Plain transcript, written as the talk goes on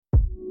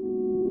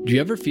Do you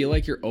ever feel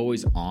like you're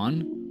always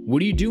on?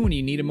 What do you do when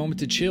you need a moment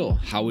to chill?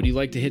 How would you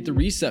like to hit the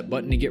reset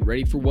button to get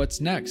ready for what's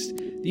next?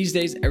 These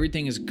days,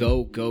 everything is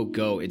go, go,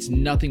 go. It's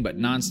nothing but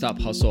nonstop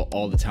hustle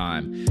all the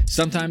time.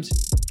 Sometimes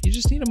you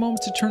just need a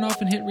moment to turn off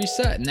and hit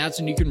reset, and that's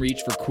when you can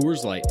reach for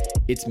Coors Light.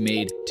 It's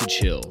made to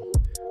chill.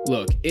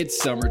 Look, it's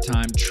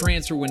summertime,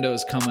 transfer window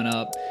is coming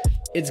up.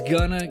 It's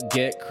gonna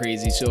get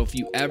crazy, so if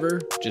you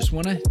ever just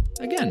wanna,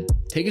 again,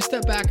 take a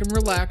step back and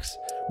relax,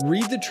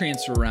 read the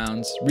transfer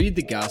rounds, read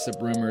the gossip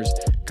rumors,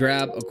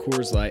 grab a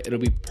Coors Light. It'll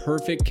be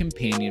perfect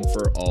companion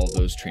for all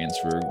those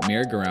transfer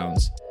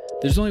merry-go-rounds.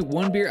 There's only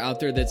one beer out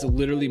there that's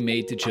literally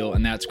made to chill,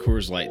 and that's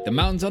Coors Light. The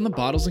mountains on the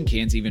bottles and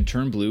cans even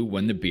turn blue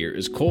when the beer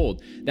is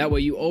cold. That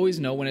way you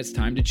always know when it's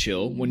time to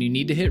chill. When you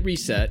need to hit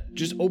reset,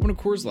 just open a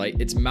Coors Light.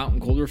 It's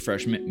mountain cold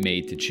refreshment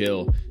made to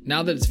chill.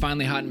 Now that it's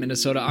finally hot in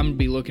Minnesota, I'm going to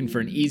be looking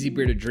for an easy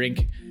beer to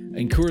drink,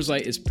 and Coors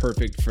Light is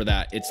perfect for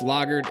that. It's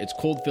lagered, it's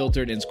cold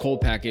filtered, and it's cold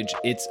packaged.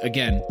 It's,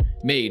 again,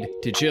 made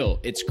to chill.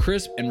 It's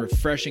crisp and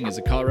refreshing as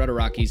the Colorado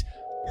Rockies.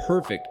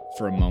 Perfect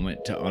for a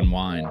moment to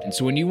unwind. And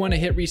so when you want to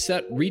hit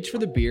reset, reach for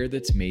the beer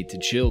that's made to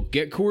chill.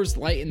 Get Coors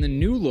Light in the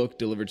new look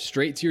delivered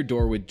straight to your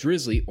door with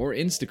Drizzly or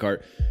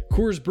Instacart.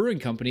 Coors Brewing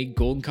Company,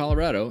 Golden,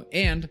 Colorado.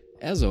 And,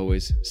 as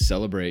always,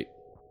 celebrate.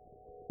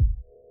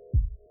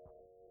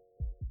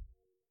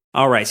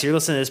 All right, so you're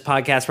listening to this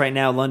podcast right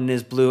now, London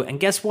is Blue. And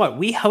guess what?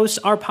 We host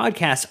our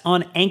podcast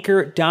on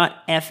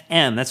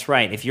Anchor.fm. That's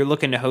right. If you're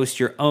looking to host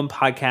your own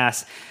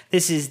podcast,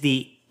 this is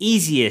the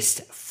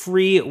easiest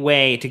free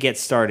way to get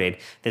started.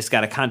 This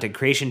got a content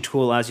creation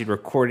tool, allows you to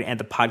record and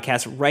the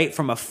podcast right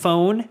from a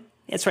phone.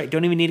 That's right,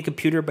 don't even need a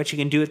computer, but you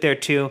can do it there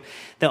too.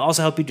 They'll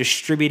also help you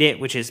distribute it,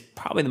 which is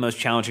probably the most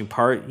challenging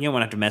part. You don't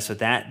want to have to mess with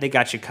that. They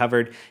got you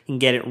covered. You can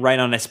get it right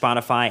on a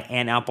Spotify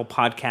and Apple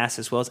Podcasts,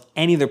 as well as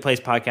any other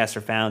place podcasts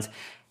are found.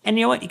 And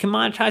you know what? You can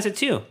monetize it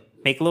too.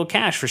 Make a little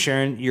cash for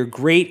sharing your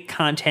great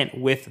content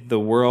with the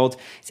world.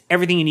 It's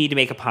everything you need to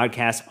make a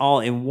podcast all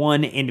in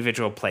one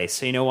individual place.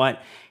 So you know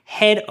what?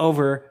 Head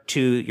over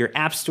to your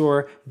app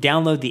store,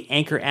 download the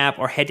Anchor app,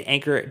 or head to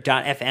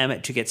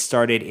anchor.fm to get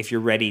started if you're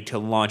ready to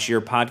launch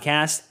your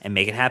podcast and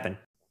make it happen.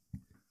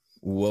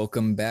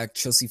 Welcome back,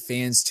 Chelsea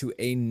fans, to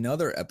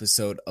another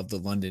episode of the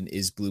London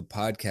is Blue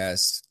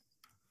podcast.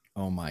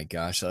 Oh my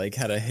gosh, I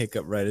had a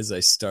hiccup right as I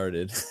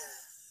started.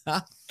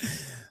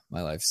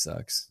 My life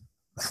sucks.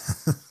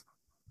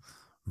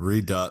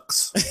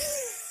 Redux.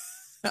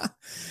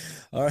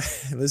 All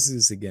right, let's do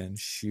this again.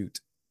 Shoot.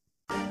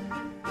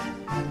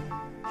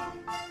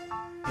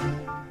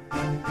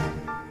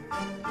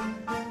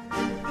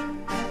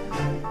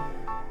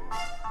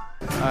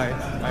 Hi,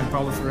 I'm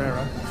Paulo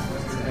Ferreira,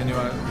 and you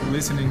are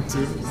listening to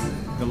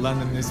The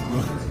London is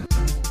Blue.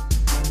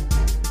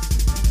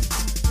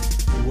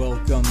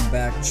 Welcome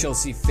back,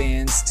 Chelsea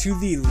fans, to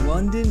the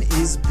London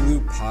is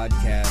Blue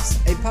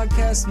podcast, a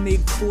podcast made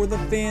for the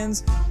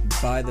fans,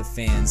 by the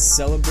fans,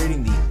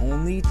 celebrating the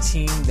only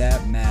team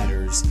that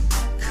matters.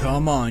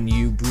 Come on,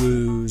 you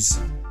Blues.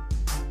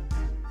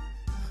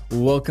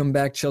 Welcome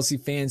back, Chelsea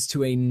fans,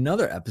 to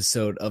another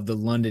episode of the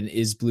London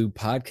is Blue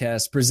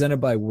podcast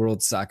presented by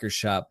World Soccer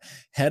Shop.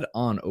 Head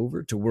on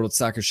over to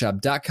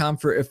worldsoccershop.com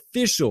for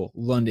official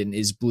London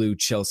is Blue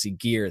Chelsea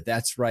gear.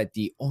 That's right,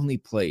 the only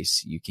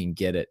place you can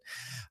get it.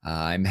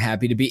 I'm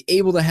happy to be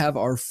able to have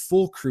our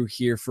full crew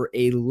here for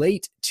a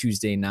late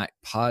Tuesday night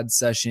pod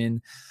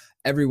session.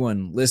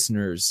 Everyone,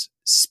 listeners,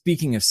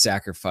 speaking of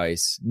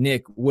sacrifice,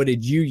 Nick, what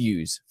did you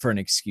use for an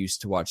excuse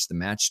to watch the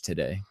match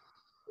today?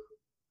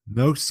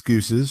 No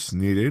excuses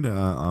needed.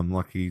 I'm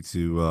lucky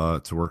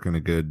to work in a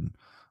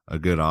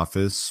good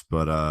office,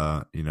 but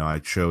I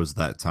chose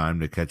that time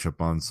to catch up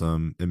on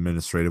some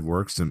administrative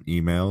work, some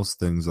emails,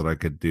 things that I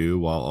could do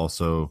while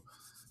also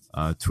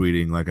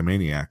tweeting like a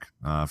maniac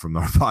from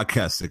our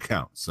podcast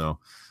account. So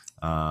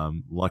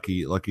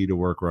lucky to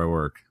work where I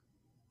work.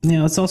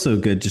 Yeah, it's also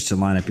good just to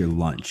line up your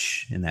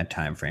lunch in that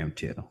time frame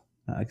too,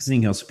 because then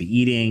you can also be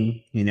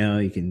eating.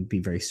 You can be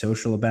very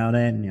social about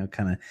it, and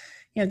kind of.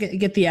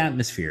 Get the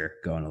atmosphere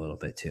going a little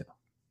bit too.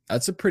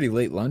 That's a pretty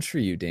late lunch for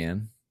you,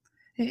 Dan.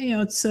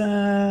 It's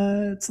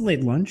a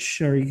late lunch,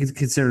 or you could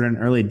consider it an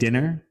early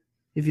dinner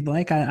if you'd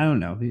like. I don't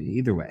know.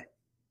 Either way.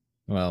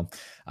 Well,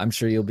 I'm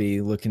sure you'll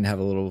be looking to have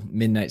a little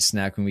midnight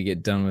snack when we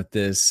get done with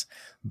this.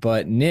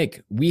 But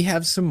Nick, we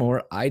have some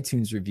more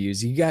iTunes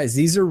reviews. You guys,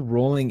 these are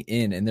rolling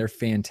in and they're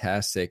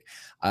fantastic.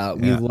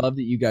 We love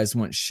that you guys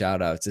want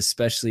shout outs,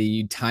 especially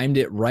you timed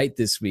it right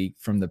this week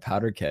from the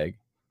Powder Keg.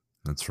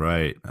 That's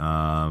right.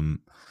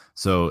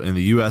 So in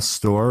the U.S.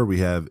 store, we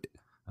have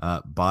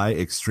buy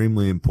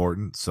extremely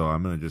important. So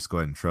I'm going to just go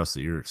ahead and trust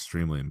that you're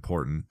extremely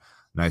important.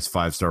 Nice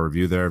 5-star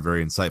review there.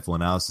 Very insightful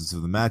analysis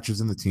of the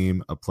matches and the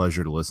team. A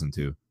pleasure to listen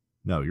to.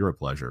 No, you're a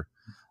pleasure.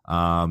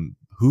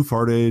 Who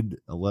farted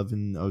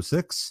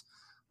 1106?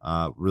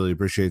 Really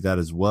appreciate that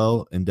as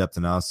well. In-depth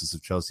analysis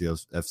of Chelsea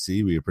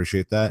FC. We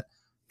appreciate that.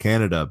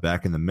 Canada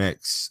back in the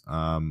mix.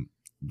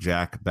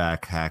 Jack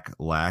back hack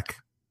lack.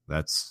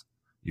 That's.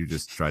 You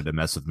just tried to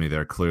mess with me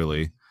there,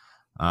 clearly.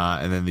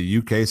 And then the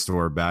UK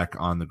store back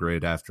on the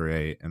grid after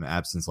an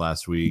absence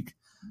last week.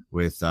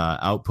 with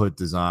Output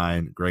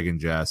Design, Greg and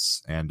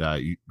Jess. And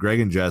Greg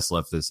and Jess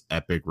left this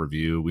epic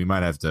review. We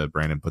might have to,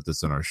 Brandon, put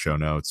this in our show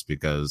notes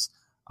because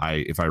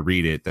if I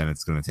read it, then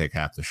it's going to take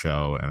half the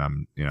show.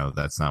 And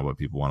that's not what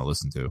people want to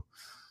listen to.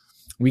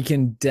 We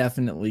can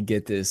definitely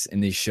get this in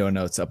these show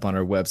notes up on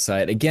our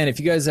website. Again, if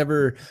you guys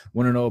ever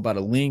want to know about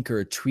a link or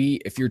a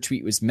tweet, if your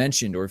tweet was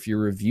mentioned or if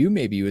your review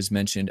maybe was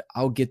mentioned,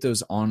 I'll get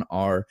those on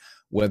our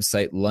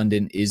website,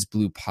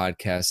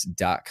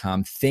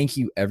 londonisbluepodcast.com. Thank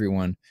you,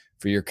 everyone,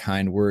 for your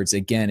kind words.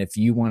 Again, if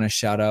you want a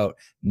shout out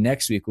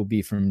next week, will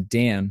be from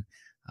Dan.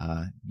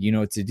 You know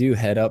what to do.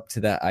 Head up to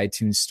that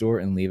iTunes store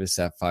and leave us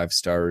that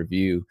 5-star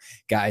review.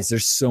 Guys,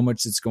 there's so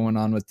much that's going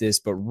on with this,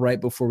 but right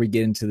before we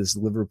get into this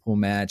Liverpool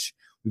match,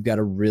 we've got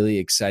a really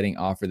exciting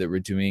offer that we're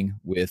doing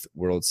with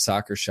World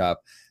Soccer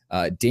Shop.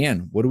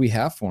 Dan, what do we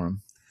have for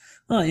him?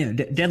 Well,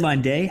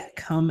 deadline day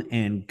come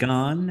and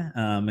gone.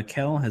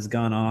 Mikel has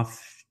gone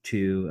off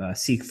to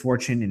seek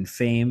fortune and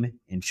fame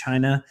in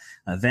China.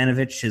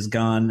 Ivanovic has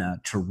gone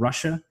to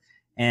Russia.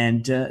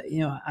 And,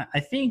 I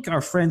think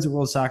our friends at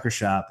World Soccer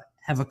Shop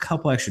have a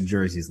couple extra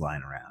jerseys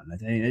lying around.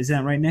 Is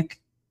that right, Nick?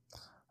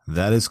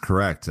 That is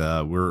correct.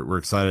 We're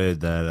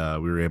excited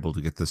that we were able to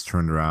get this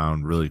turned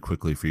around really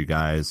quickly for you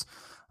guys.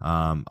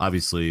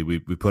 Obviously, we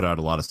put out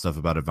a lot of stuff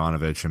about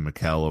Ivanovic and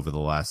Mikel over the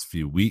last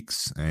few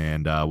weeks,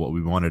 and what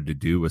we wanted to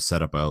do was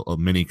set up a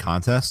mini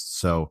contest.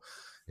 So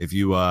if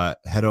you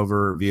head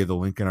over via the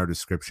link in our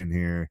description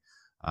here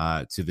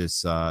to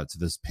this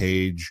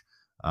page,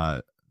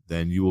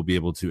 then you will be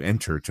able to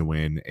enter to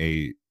win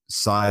a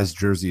size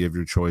jersey of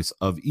your choice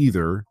of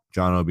either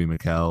John Obi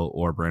Mikel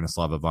or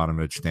Branislav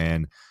Ivanovic.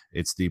 Dan,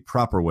 it's the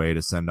proper way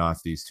to send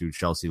off these two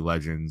Chelsea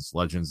legends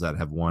that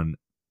have won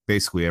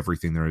basically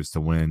everything there is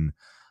to win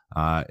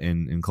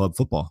in club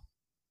football.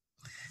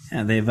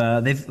 Yeah,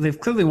 they've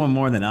clearly won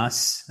more than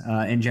us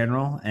in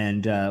general,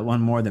 and won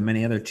more than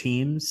many other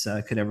teams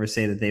could ever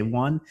say that they've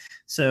won.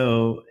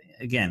 So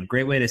again,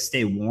 great way to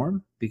stay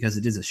warm because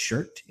it is a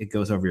shirt. It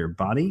goes over your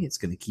body. It's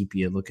going to keep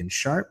you looking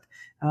sharp.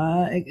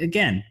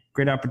 Again,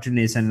 great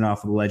opportunity to send it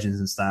off with legends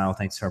in style.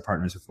 Thanks to our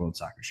partners at World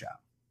Soccer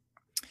Shop.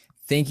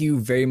 Thank you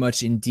very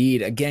much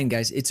indeed. Again,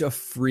 guys, it's a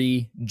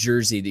free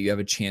jersey that you have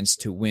a chance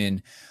to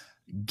win.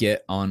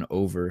 Get on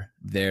over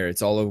there.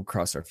 It's all over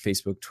across our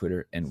Facebook,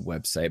 Twitter, and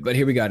website. But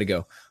here we got to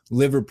go.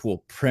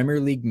 Liverpool Premier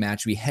League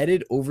match. We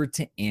headed over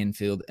to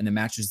Anfield, and the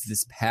match was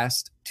this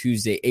past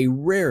Tuesday, a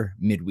rare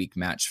midweek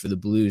match for the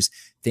Blues.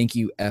 Thank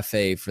you,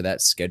 FA, for that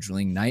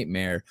scheduling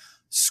nightmare.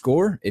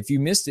 Score, if you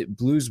missed it,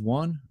 Blues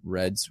 1,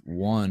 Reds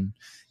 1.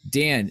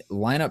 Dan,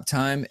 lineup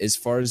time as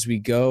far as we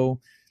go.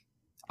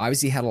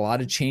 Obviously had a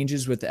lot of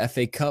changes with the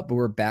FA Cup, but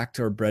we're back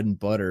to our bread and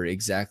butter,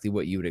 exactly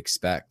what you would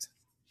expect.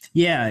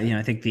 Yeah,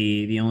 I think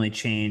the only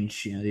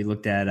change, they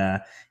looked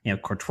at,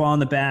 Courtois in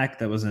the back.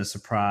 That wasn't a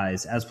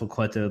surprise.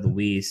 Azpilicueta,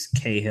 Luis,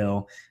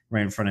 Cahill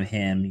right in front of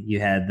him.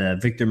 You had the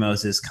Victor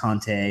Moses,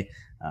 Conte,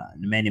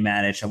 Nemanja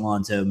Matic,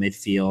 Alonso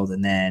midfield,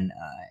 and then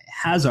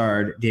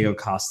Hazard, Diego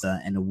Costa,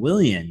 and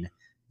Willian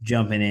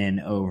jumping in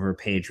over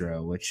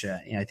Pedro, which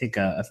I think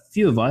a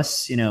few of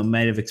us,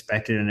 might have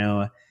expected.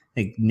 I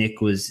think Nick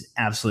was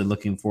absolutely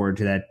looking forward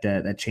to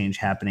that change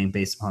happening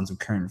based upon some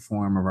current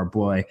form of our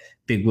boy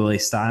Big Willie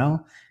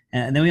style.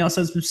 And then we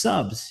also had some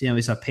subs.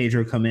 We saw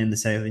Pedro come in the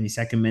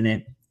 72nd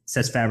minute.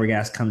 Cesc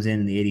Fabregas comes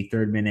in the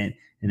 83rd minute.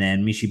 And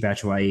then Michy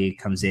Batshuayi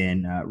comes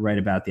in right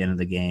about the end of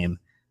the game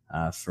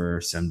for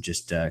some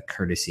just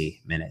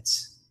courtesy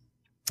minutes.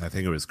 I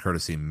think it was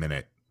courtesy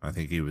minute. I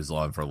think he was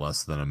on for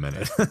less than a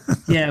minute.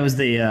 Yeah, it was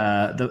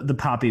the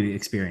Poppy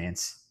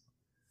experience.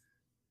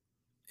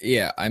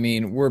 Yeah, I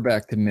mean, we're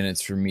back to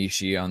minutes for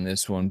Michy on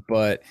this one,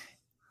 but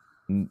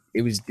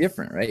it was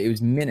different, right? It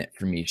was minute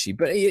for Michy,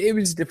 but it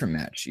was a different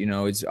match.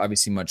 It's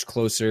obviously much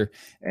closer,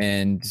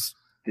 and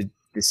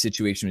the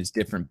situation was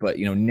different. But,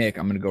 Nick,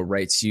 I'm going to go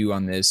right to you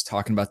on this,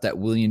 talking about that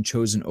Willian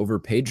chosen over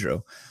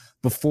Pedro.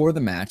 Before the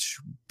match,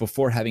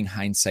 before having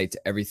hindsight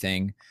to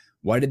everything,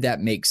 why did that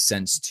make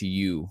sense to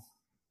you?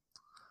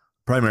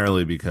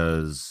 Primarily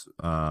because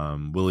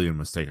Willian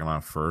was taken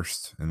off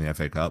first in the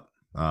FA Cup.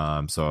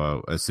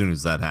 So as soon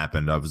as that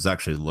happened, I was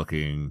actually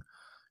looking,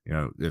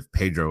 if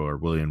Pedro or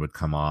Willian would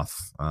come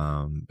off,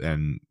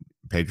 and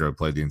Pedro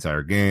played the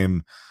entire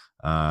game,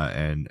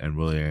 and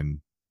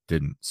Willian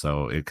didn't.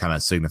 So it kind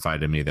of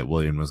signified to me that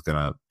Willian was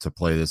going to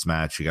play this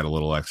match. He got a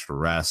little extra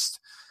rest,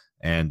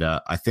 and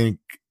I think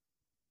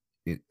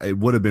it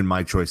would have been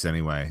my choice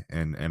anyway.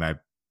 And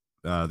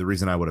the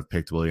reason I would have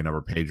picked Willian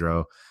over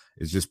Pedro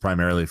is just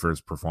primarily for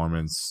his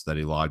performance that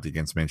he logged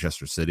against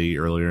Manchester City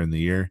earlier in the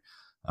year.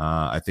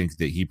 I think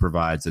that he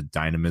provides a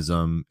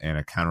dynamism and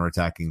a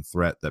counterattacking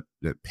threat that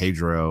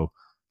Pedro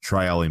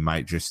Trioli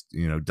might just,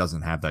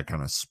 doesn't have that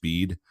kind of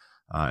speed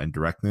and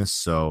directness.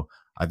 So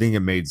I think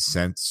it made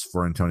sense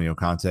for Antonio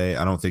Conte.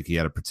 I don't think he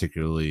had a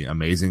particularly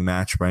amazing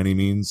match by any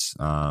means.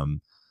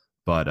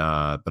 But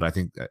I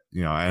think that,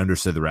 I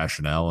understood the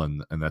rationale,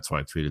 and that's why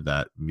I tweeted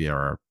that via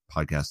our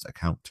podcast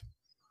account.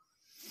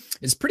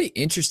 It's pretty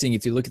interesting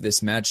if you look at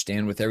this match,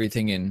 Dan, with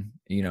everything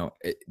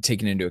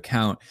taken into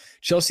account.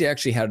 Chelsea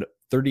actually had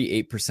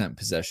 38%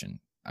 possession.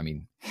 I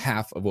mean,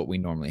 half of what we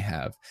normally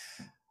have.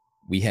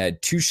 We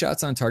had 2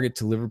 shots on target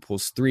to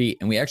Liverpool's 3,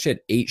 and we actually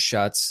had 8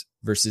 shots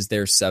versus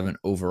their 7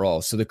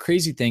 overall. So the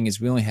crazy thing is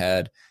we only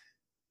had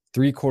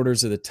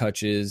 3/4 of the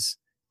touches,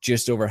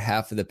 just over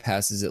half of the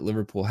passes that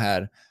Liverpool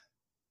had.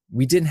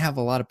 We didn't have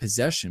a lot of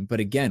possession, but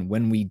again,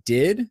 when we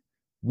did,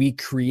 we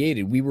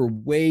created. We were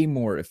way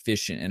more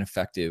efficient and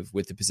effective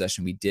with the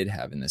possession we did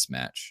have in this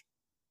match.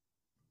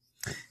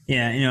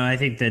 Yeah, I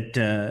think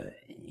that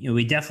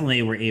we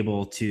definitely were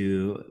able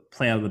to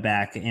play out of the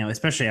back,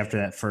 especially after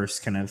that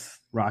first kind of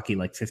rocky,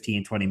 like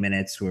 15, 20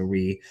 minutes where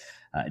we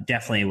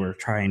definitely were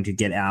trying to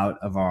get out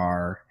of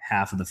our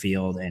half of the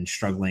field and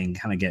struggling,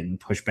 kind of getting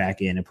pushed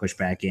back in and pushed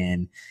back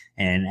in.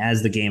 And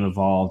as the game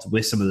evolved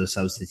with some of the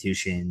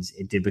substitutions,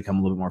 it did become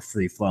a little bit more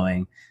free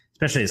flowing,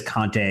 especially as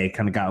Conte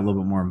kind of got a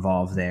little bit more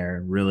involved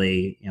there.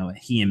 Really,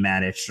 he and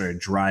Matic started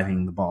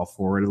driving the ball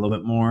forward a little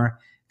bit more.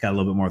 Got a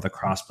little bit more of the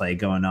crossplay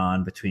going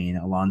on between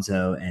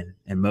Alonso and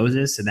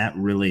Moses. And that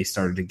really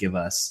started to give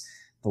us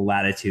the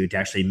latitude to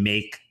actually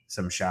make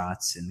some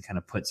shots and kind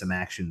of put some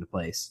action into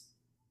place.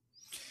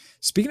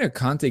 Speaking of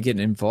Conte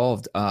getting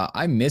involved,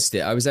 I missed it.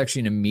 I was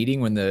actually in a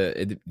meeting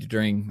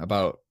during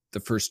about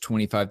the first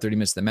 25, 30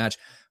 minutes of the match.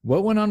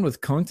 What went on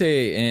with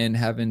Conte and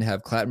having to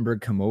have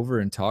Clattenburg come over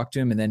and talk to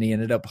him, and then he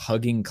ended up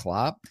hugging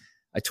Klopp?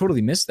 I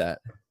totally missed that.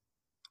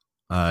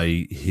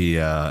 He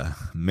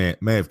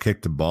may have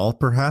kicked a ball,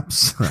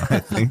 perhaps. I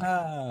think.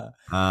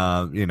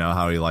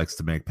 How he likes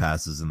to make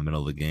passes in the middle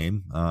of the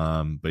game.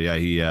 But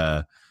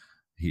yeah,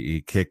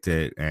 he kicked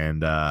it,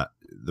 and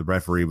the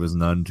referee was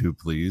none too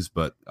pleased.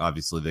 But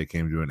obviously, they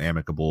came to an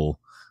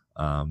amicable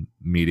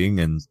meeting,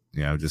 and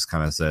just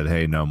kind of said,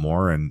 "Hey, no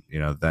more." And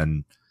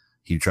then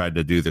he tried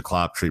to do the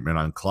Klopp treatment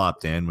on Klopp,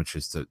 Dan, which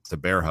is to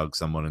bear hug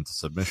someone into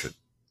submission.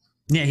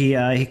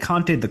 Yeah, he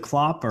Conte'd the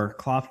Klopp or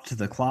Klopp to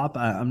the Klopp.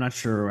 I'm not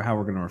sure how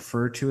we're going to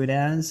refer to it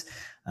as.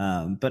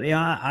 But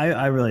yeah,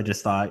 I really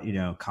just thought,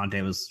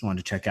 Conte wanted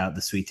to check out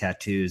the sweet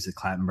tattoos that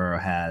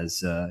Clattenburg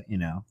has,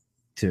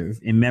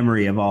 in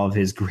memory of all of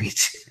his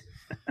great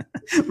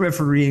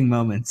refereeing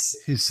moments.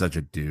 He's such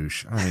a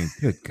douche. I mean,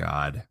 good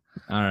God.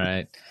 All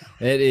right.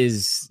 It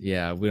is, we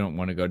don't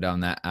want to go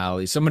down that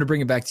alley. So I'm going to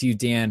bring it back to you,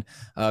 Dan.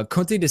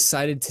 Conte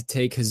decided to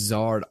take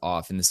Hazard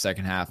off in the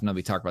second half. Now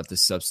we talk about the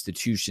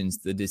substitutions,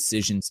 the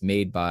decisions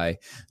made by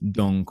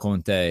Don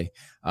Conte.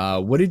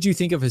 What did you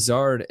think of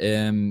Hazard?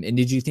 And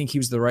did you think he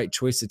was the right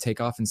choice to take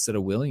off instead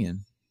of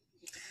Willian?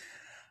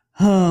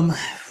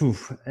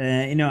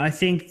 I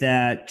think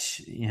that,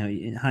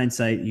 in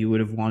hindsight, you would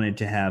have wanted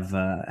to have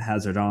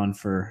Hazard on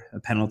for a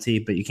penalty,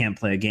 but you can't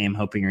play a game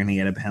hoping you're going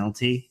to get a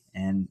penalty.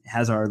 And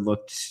Hazard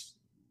looked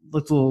a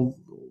little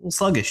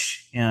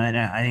sluggish. And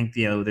I think,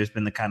 there's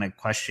been the kind of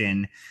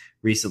question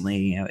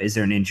recently, is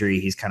there an injury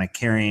he's kind of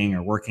carrying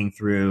or working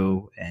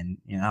through? And,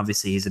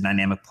 obviously he's a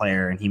dynamic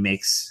player and he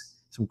makes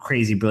some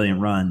crazy, brilliant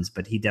runs,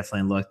 but he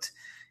definitely looked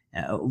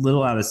a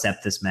little out of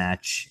step this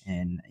match.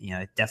 And,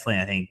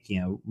 definitely, I think,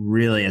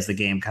 really as the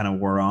game kind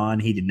of wore on,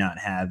 he did not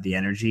have the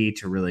energy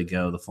to really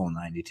go the full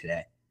 90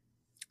 today.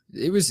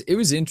 It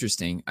was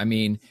interesting. I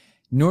mean,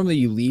 normally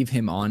you leave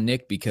him on,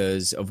 Nick,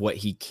 because of what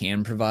he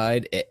can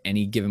provide at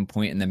any given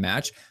point in the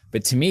match.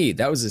 But to me,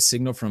 that was a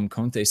signal from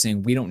Conte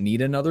saying, we don't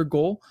need another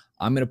goal.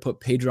 I'm going to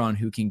put Pedro on,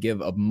 who can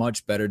give a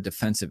much better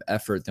defensive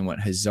effort than what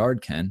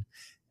Hazard can.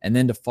 And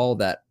then to follow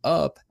that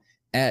up,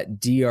 at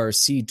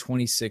DRC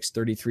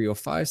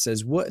 263305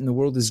 says, what in the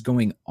world is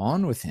going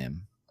on with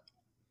him?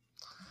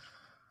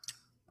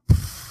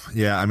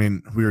 Yeah, I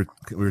mean, we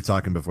were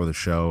talking before the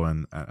show,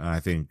 and I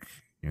think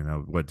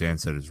what Dan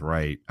said is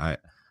right. I've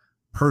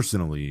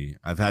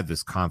had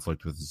this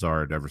conflict with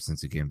Hazard ever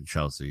since he came to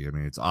Chelsea. I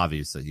mean, it's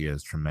obvious that he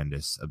has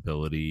tremendous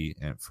ability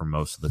for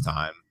most of the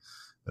time,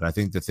 but I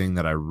think the thing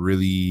that I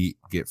really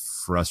get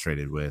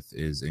frustrated with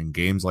is in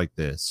games like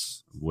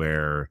this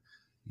where,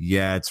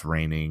 yeah, it's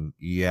raining.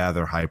 Yeah,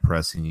 they're high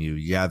pressing you.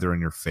 Yeah, they're in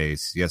your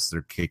face. Yes,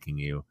 they're kicking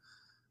you.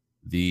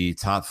 The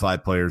top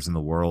 5 players in the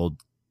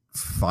world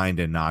find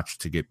a notch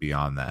to get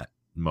beyond that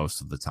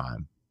most of the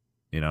time.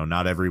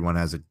 Not everyone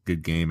has a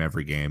good game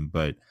every game,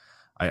 but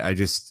I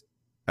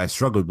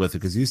struggled with it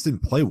because he just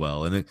didn't play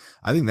well. And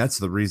I think that's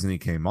the reason he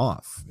came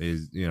off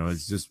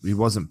it's just, he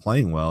wasn't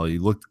playing well. He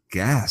looked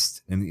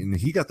gassed and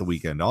he got the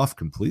weekend off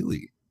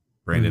completely,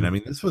 Brandon. Mm-hmm. I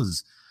mean, this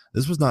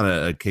was not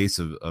a case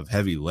of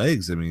heavy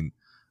legs. I mean,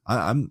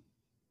 I'm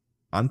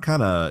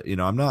kind of,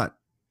 I'm not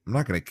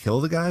going to kill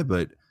the guy,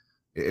 but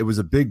it was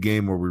a big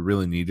game where we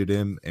really needed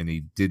him and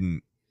he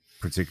didn't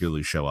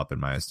particularly show up in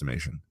my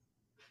estimation.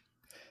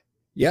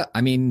 Yeah,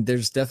 I mean,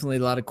 there's definitely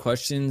a lot of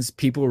questions.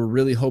 People were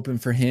really hoping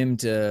for him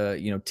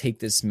to, take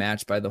this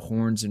match by the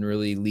horns and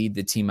really lead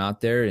the team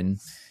out there. And,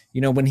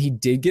 when he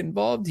did get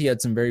involved, he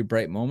had some very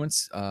bright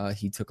moments.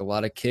 He took a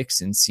lot of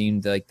kicks and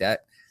seemed like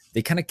that.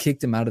 They kind of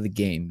kicked him out of the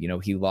game.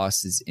 He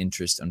lost his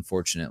interest,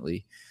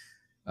 unfortunately.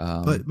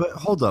 But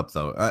hold up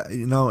though,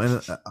 and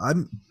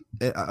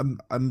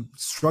I'm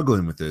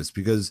struggling with this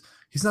because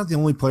he's not the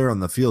only player on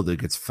the field that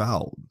gets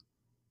fouled,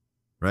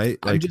 right?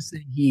 I'm just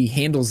saying he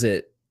handles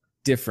it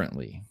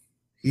differently.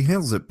 he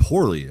handles it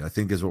poorly, I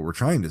think is what we're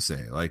trying to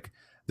say. Like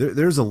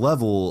there's a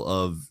level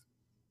of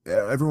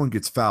everyone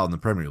gets fouled in the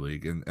Premier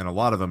League, and a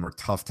lot of them are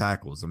tough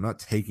tackles. I'm not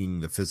taking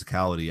the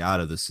physicality out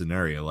of the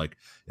scenario. Like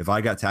if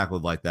I got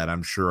tackled like that,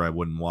 I'm sure I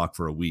wouldn't walk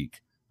for a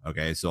week.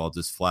 Okay, so I'll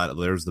just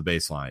there's the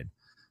baseline.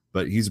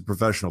 But he's a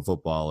professional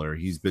footballer.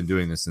 He's been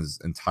doing this his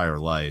entire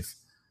life.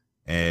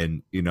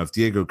 And, if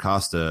Diego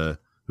Costa,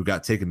 who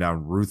got taken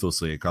down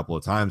ruthlessly a couple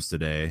of times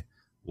today,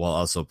 while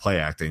also play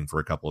acting for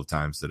a couple of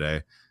times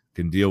today,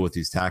 can deal with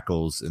these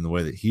tackles in the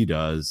way that he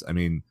does. I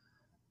mean,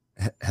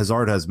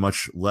 Hazard has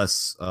much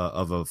less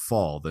of a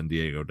fall than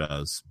Diego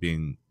does,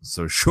 being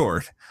so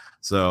short.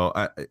 So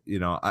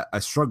I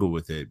struggle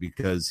with it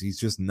because he's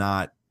just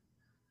not.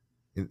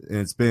 And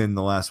it's been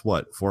the last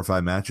 4 or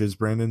 5 matches,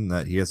 Brandon,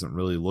 that he hasn't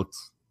really looked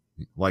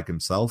like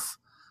himself.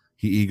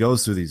 He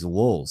goes through these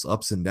lulls,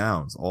 ups and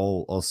downs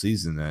all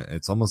season.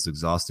 It's almost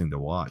exhausting to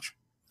watch.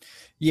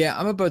 Yeah,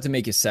 I'm about to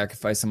make a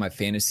sacrifice on my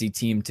fantasy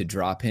team to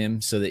drop him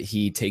so that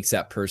he takes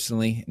that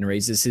personally and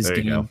raises his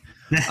game.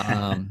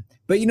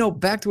 But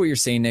back to what you're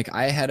saying, Nick,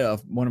 I had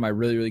one of my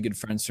really, really good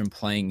friends from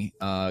playing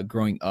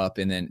growing up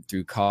and then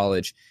through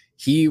college.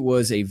 He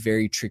was a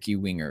very tricky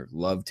winger,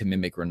 loved to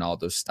mimic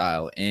Ronaldo's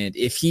style. And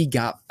if he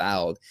got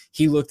fouled,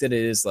 he looked at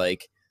it as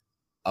like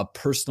a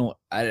personal,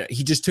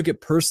 he just took it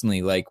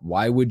personally. Like,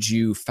 why would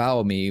you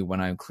foul me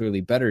when I'm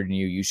clearly better than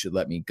you? You should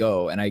let me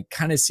go. And I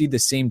kind of see the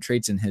same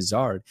traits in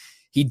Hazard.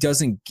 He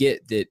doesn't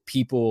get that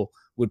people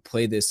would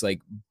play this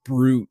like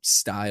brute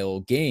style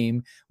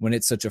game when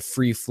it's such a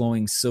free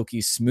flowing,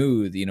 silky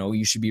smooth,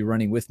 you should be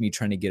running with me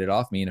trying to get it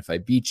off me. And if I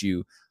beat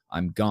you,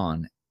 I'm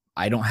gone.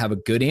 I don't have a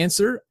good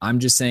answer. I'm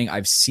just saying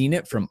I've seen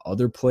it from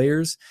other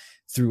players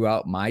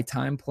throughout my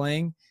time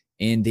playing,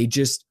 and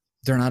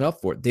they're not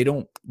up for it. They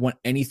don't want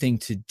anything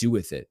to do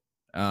with it.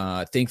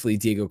 Thankfully,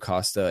 Diego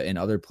Costa and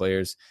other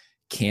players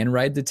can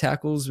ride the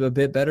tackles a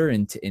bit better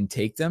and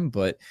take them.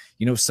 But,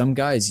 some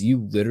guys, you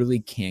literally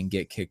can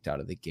get kicked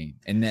out of the game,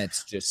 and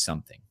that's just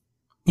something.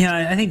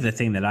 Yeah, I think the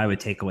thing that I would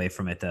take away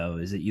from it, though,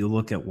 is that you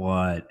look at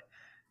what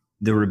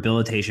the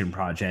rehabilitation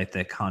project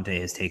that Conte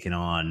has taken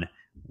on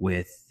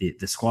with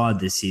the squad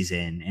this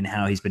season and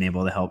how he's been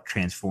able to help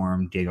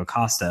transform Diego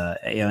Costa.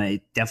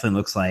 It definitely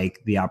looks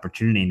like the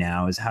opportunity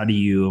now is how do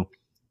you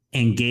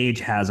engage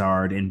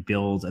Hazard and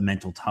build a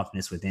mental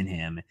toughness within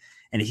him.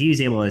 And if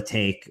he's able to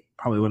take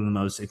probably one of the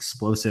most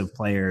explosive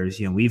players,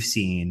 we've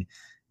seen,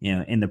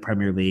 in the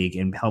Premier League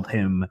and help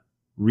him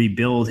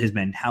rebuild his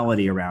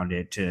mentality around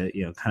it to,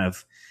 kind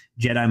of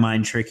Jedi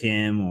mind trick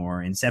him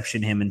or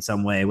inception him in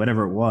some way,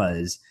 whatever it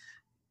was.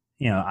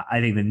 I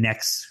think the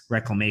next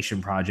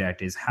reclamation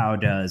project is how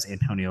does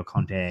Antonio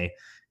Conte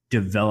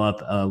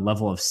develop a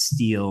level of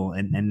steel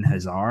and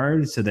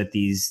Hazard so that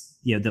these,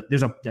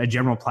 there's a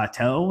general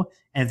plateau.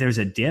 And if there's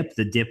a dip,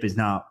 the dip is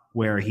not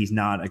where he's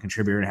not a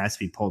contributor and has to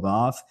be pulled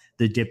off.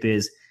 The dip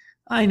is,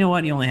 I know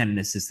what, he only had an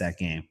assist that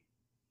game.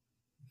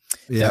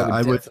 Yeah,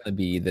 that would definitely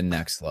be the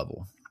next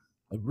level.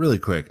 Really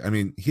quick. I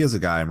mean, he has a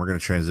guy, and we're going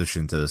to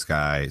transition to this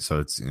guy. So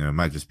it's, it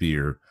might just be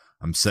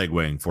I'm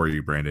segueing for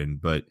you, Brandon,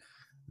 but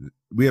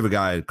we have a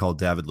guy called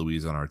David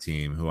Luiz on our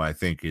team who I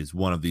think is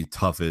one of the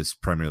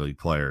toughest Premier League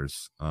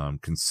players,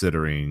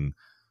 considering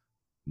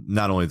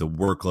not only the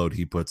workload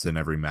he puts in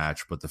every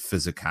match, but the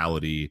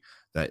physicality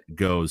that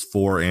goes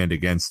for and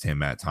against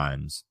him at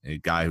times. A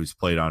guy who's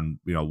played on,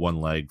 one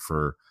leg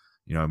for,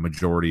 a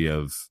majority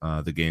of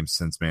the games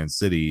since Man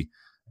City,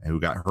 who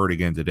got hurt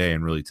again today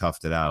and really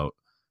toughed it out.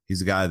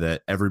 He's a guy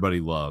that everybody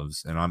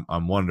loves. And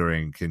I'm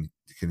wondering, can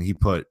he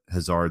put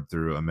Hazard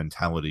through a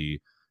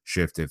mentality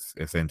shift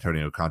if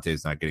Antonio Conte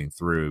is not getting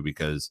through?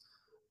 Because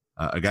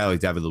a guy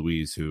like David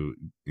Luiz, who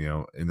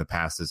in the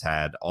past has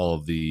had all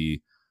of the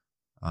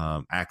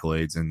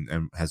accolades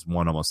and has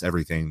won almost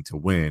everything to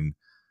win,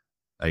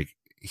 like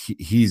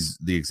he's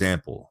the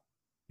example.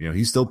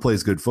 He still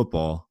plays good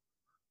football,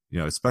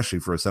 especially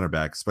for a center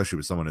back, especially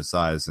with someone his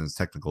size and his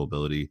technical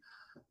ability.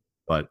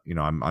 But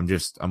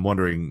I'm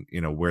wondering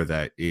where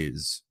that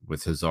is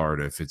with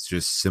Hazard, if it's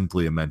just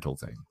simply a mental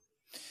thing.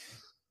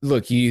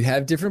 Look, you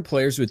have different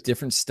players with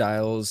different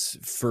styles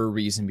for a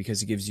reason,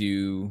 because it gives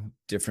you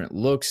different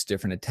looks,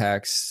 different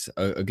attacks,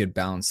 a good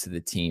balance to the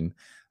team.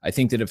 I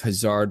think that if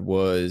Hazard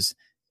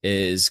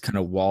is kind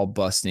of wall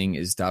busting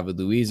as David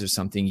Luiz or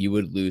something, you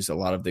would lose a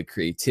lot of the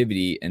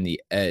creativity and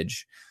the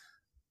edge.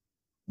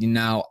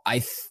 Now,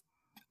 I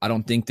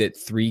don't think that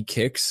 3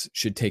 kicks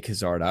should take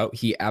Hazard out.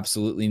 He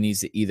absolutely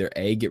needs to either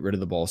A, get rid of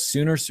the ball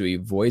sooner so he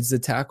avoids the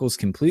tackles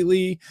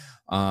completely,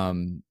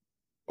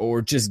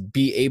 or just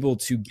be able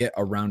to get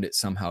around it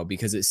somehow,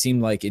 because it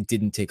seemed like it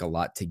didn't take a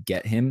lot to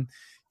get him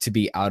to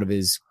be out of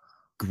his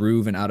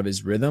groove and out of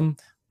his rhythm.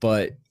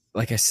 But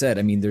like I said,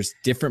 I mean, there's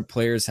different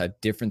players have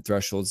different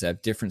thresholds,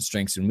 have different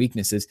strengths and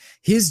weaknesses.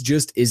 His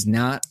just is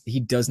not, he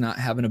does not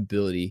have an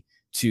ability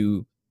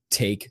to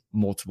take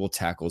multiple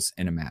tackles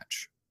in a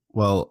match.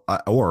 Well,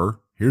 or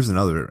here's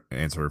another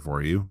answer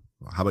for you.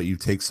 How about you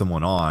take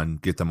someone on,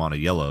 get them on a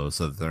yellow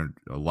so that they're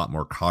a lot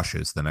more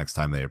cautious the next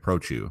time they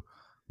approach you,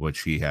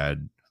 which he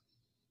had,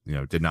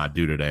 did not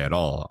do today at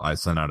all. I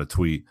sent out a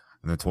tweet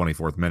in the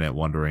 24th minute,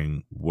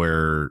 wondering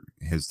where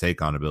his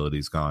take on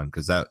ability's gone,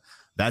 because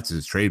that's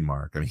his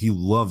trademark. I mean, he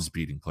loves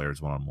beating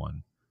players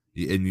one-on-one,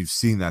 and you've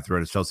seen that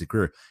throughout his Chelsea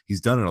career.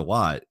 He's done it a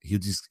lot.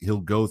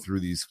 He'll go through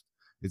these.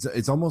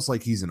 It's almost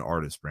like he's an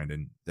artist,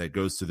 Brandon, that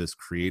goes through this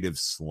creative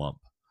slump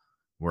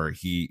where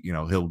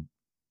he'll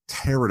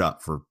tear it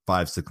up for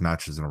 5-6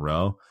 matches in a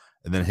row,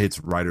 and then hits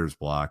writer's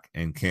block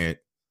and can't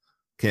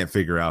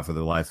figure out for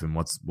their life and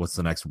what's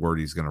the next word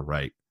he's going to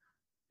write.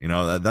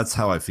 That's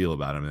how I feel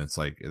about him. And it's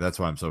like, that's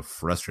why I'm so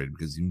frustrated,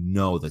 because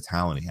the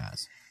talent he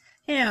has.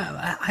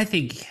 Yeah, I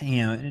think,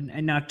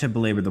 and not to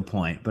belabor the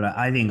point, but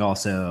I think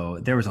also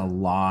there was a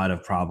lot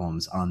of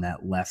problems on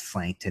that left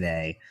flank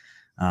today,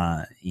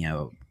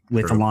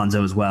 with True.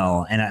 Alonso as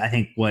well. And I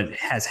think what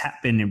has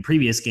happened in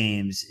previous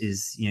games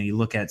is, you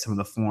look at some of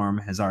the form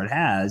Hazard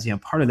has,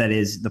 part of that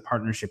is the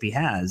partnership he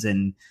has.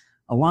 And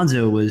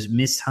Alonso was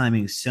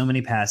mistiming so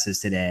many passes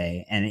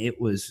today, and it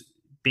was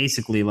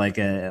basically like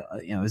a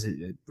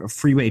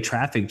freeway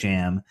traffic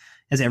jam,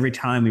 as every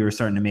time we were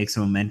starting to make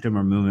some momentum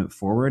or movement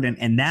forward.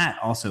 And that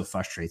also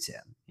frustrates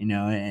him,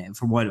 and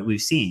from what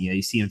we've seen,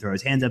 you see him throw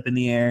his hands up in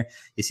the air,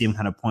 you see him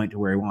kind of point to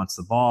where he wants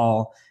the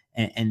ball.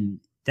 And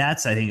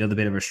that's, I think, a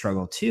bit of a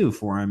struggle too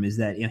for him, is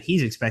that,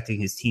 he's expecting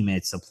his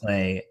teammates to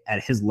play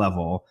at his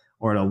level,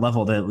 or at a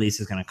level that at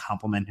least is going to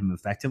complement him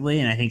effectively.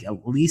 And I think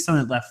at least on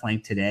the left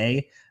flank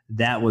today,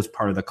 that was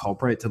part of the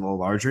culprit to the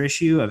larger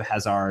issue of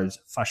Hazard's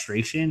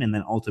frustration and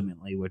then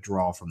ultimately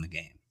withdrawal from the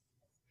game.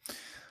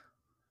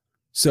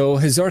 So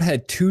Hazard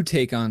had 2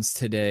 take-ons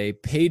today.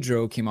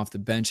 Pedro came off the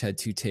bench, had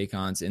 2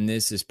 take-ons, and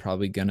this is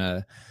probably going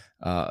to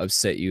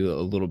upset you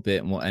a little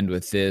bit, and we'll end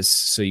with this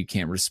so you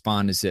can't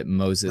respond, is that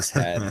Moses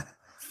had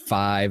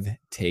 5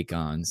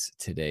 take-ons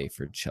today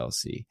for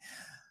Chelsea.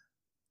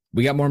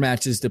 We got more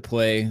matches to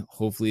play.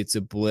 Hopefully it's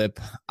a blip.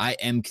 I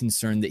am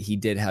concerned that he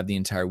did have the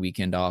entire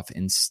weekend off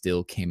and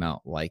still came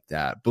out like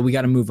that. But we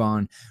got to move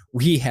on.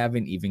 We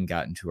haven't even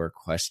gotten to our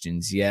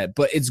questions yet,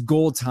 but it's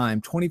goal time,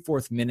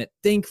 24th minute.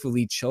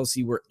 Thankfully,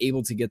 Chelsea were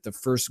able to get the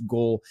first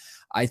goal.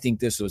 I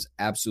think this was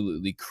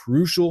absolutely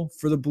crucial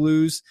for the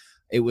Blues.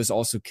 It was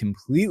also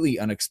completely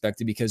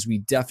unexpected because we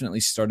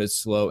definitely started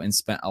slow and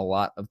spent a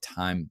lot of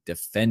time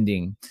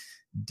defending.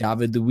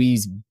 David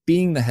Luiz,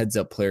 being the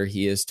heads-up player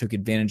he is, took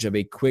advantage of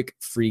a quick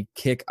free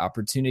kick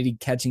opportunity,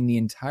 catching the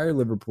entire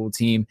Liverpool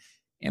team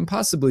and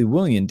possibly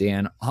Willian,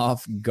 Dan,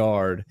 off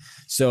guard.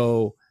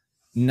 So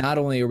not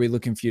only are we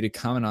looking for you to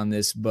comment on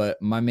this,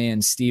 but my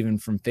man Steven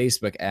from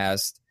Facebook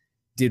asked,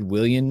 did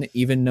Willian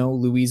even know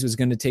Luiz was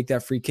going to take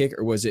that free kick,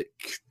 or was it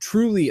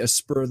truly a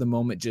spur of the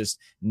moment, just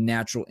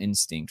natural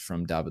instinct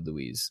from David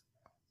Luiz?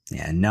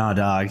 Yeah, no,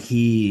 dog.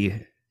 He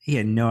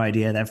had no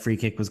idea that free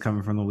kick was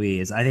coming from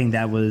Luiz. I think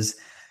that was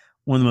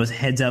one of the most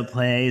heads-up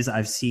plays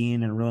I've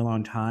seen in a really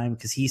long time,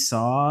 because he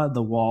saw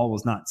the wall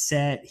was not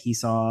set. He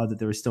saw that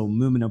there was still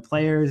movement of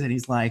players, and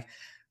he's like,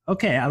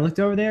 okay, I looked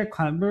over there,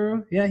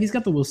 Clattenburg, yeah, he's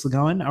got the whistle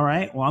going. All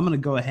right, well, I'm going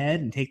to go ahead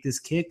and take this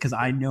kick because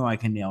I know I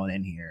can nail it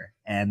in here.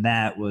 And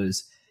that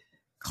was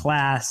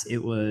class.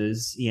 It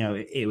was,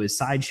 it was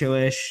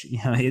sideshow-ish.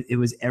 It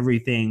was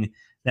everything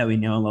that we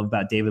know and love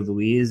about David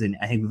Luiz, and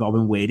I think we've all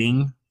been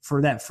waiting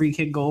for that free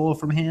kick goal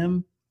from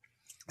him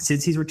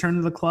since he's returned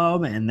to the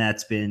club, and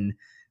that's been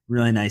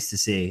really nice to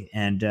see.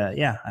 And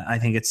I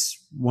think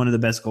it's one of the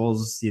best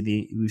goals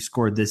we've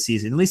scored this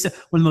season, at least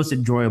one of the most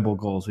enjoyable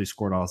goals we've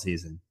scored all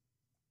season.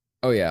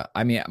 Oh, yeah.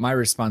 I mean, my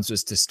response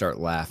was to start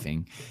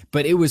laughing,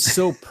 but it was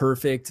so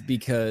perfect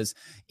because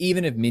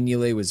even if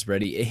Mignolet was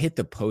ready, it hit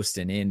the post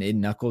and in, it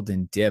knuckled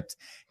and dipped.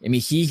 I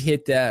mean, he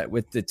hit that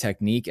with the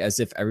technique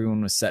as if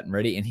everyone was set and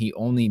ready, and he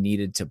only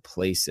needed to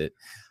place it.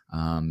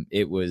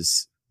 It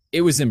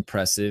was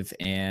impressive,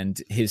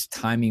 and his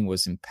timing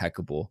was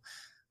impeccable.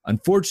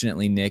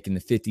 Unfortunately, Nick, in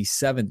the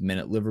 57th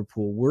minute,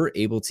 Liverpool were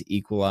able to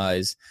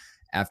equalize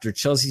after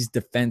Chelsea's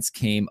defense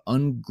came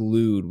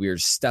unglued. We were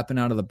stepping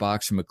out of the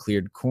box from a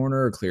cleared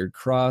corner, a cleared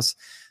cross,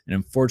 and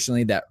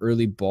unfortunately, that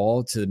early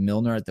ball to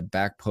Milner at the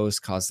back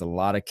post caused a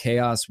lot of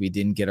chaos. We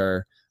didn't get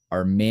our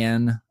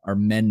men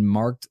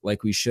marked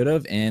like we should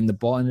have, and the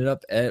ball ended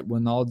up at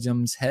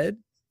Wijnaldum's head,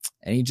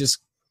 and he just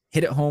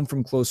hit it home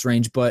from close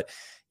range. But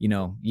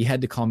you had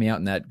to call me out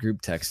in that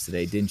group text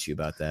today, didn't you,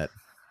 about that?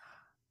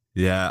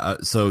 Yeah,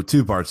 so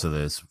 2 parts of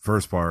this.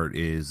 First part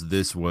is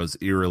this was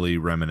eerily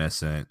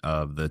reminiscent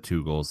of the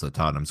 2 goals that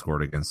Tottenham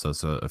scored against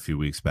us a few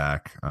weeks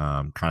back.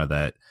 Kind of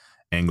that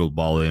angled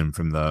ball in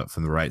from the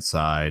right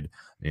side.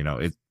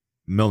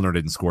 Milner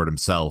didn't score it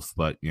himself,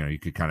 but you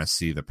could kind of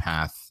see the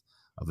path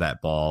of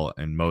that ball,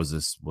 and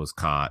Moses was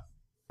caught.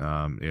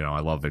 I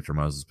love Victor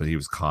Moses, but he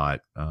was caught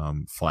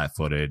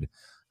flat-footed.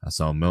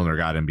 So Milner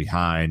got in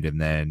behind, and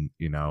then,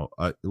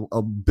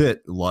 a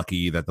bit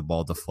lucky that the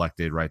ball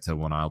deflected right to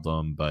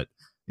Wijnaldum, but,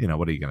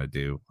 what are you going to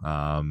do?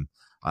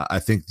 I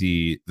think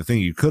the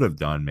thing you could have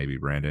done, maybe,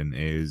 Brandon,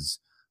 is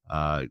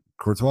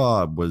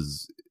Courtois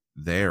was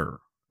there.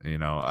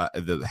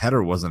 The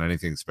header wasn't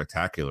anything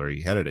spectacular.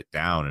 He headed it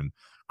down, and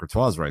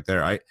Courtois is right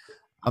there.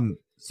 I'm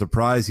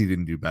surprised he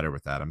didn't do better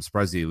with that. I'm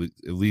surprised he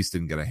at least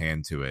didn't get a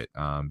hand to it,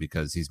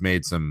 because he's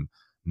made some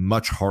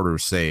much harder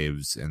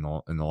saves in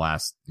the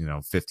last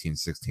 15,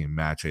 16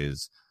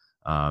 matches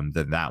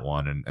than that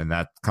one, and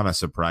that kind of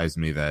surprised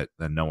me that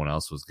no one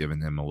else was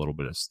giving him a little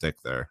bit of stick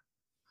there.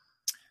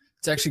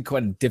 It's actually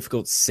quite a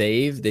difficult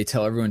save. They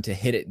tell everyone to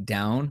hit it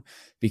down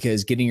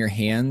because getting your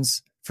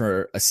hands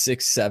for a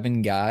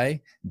 6'7"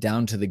 guy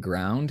down to the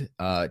ground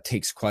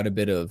takes quite a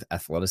bit of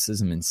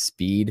athleticism and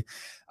speed.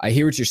 I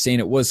hear what you're saying.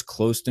 It was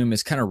close to him.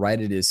 It's kind of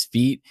right at his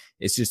feet.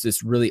 It's just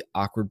this really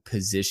awkward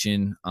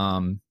position.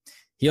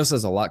 He also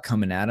has a lot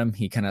coming at him.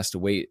 He kind of has to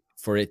wait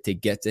for it to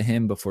get to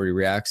him before he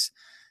reacts.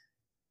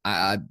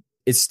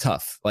 It's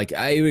tough. Like,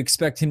 I would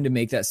expect him to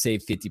make that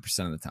save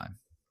 50% of the time.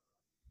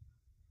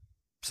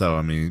 So,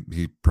 I mean,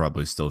 he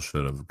probably still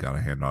should have got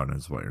a hand on it,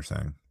 is what you're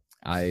saying.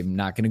 I'm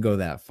not going to go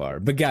that far.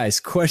 But, guys,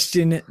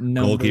 question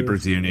number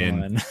Goalkeepers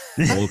Union.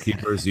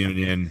 Goalkeepers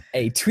Union.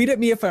 Hey, tweet at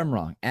me if I'm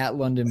wrong, at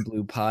London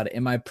Blue Pod,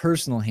 and my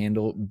personal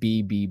handle,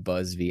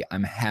 BB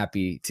I'm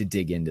happy to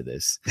dig into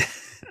this.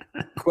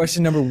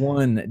 Question number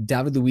 1,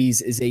 David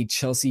Luiz is a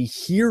Chelsea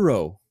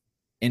hero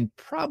and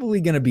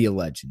probably going to be a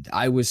legend.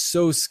 I was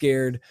so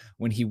scared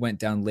when he went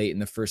down late in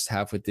the first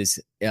half with this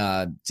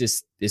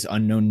this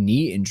unknown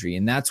knee injury.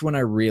 And that's when I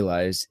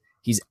realized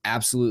he's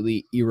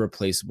absolutely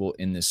irreplaceable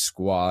in this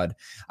squad.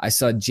 I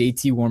saw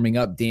JT warming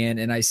up, Dan,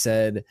 and I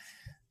said,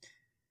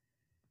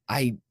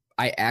 I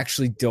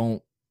actually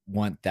don't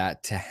want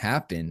that to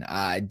happen.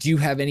 Do you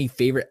have any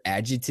favorite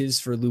adjectives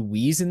for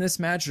Luiz in this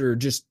match, or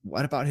just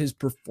what about his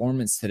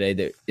performance today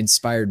that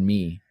inspired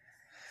me?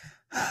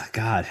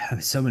 God,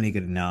 so many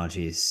good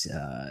analogies.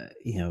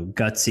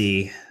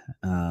 Gutsy,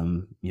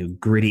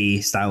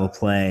 gritty style of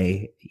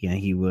play.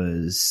 He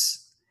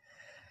was,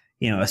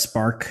 a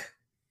spark.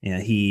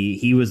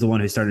 He was the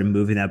one who started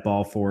moving that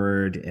ball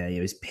forward.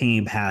 He was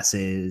pinging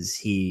passes.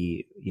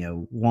 He,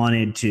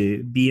 wanted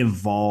to be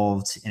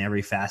involved in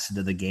every facet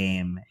of the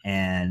game,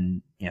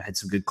 and had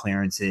some good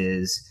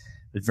clearances.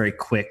 Was very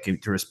quick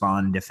to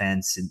respond in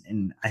defense.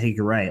 And I think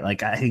you're right.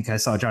 Like, I think I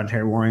saw John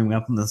Terry warming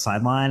up on the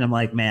sideline. I'm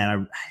like,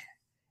 man,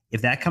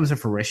 if that comes to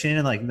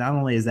fruition, like, not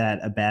only is that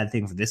a bad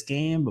thing for this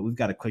game, but we've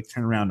got a quick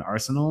turnaround to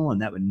Arsenal,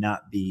 and that would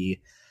not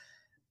be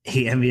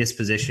an envious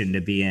position to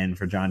be in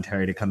for John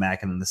Terry to come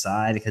back on the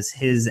side, because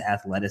his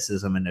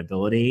athleticism and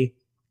ability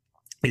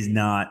is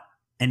not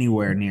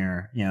anywhere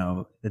near,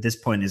 at this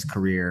point in his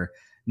career,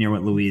 near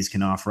what Luiz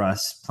can offer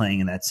us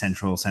playing in that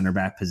central center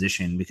back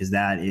position, because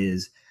that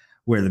is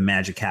where the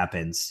magic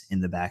happens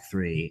in the back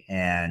three.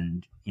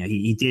 And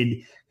he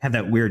did have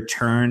that weird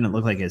turn. It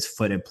looked like his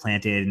foot had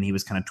planted and he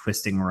was kind of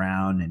twisting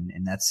around,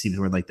 and that seems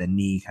where like the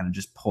knee kind of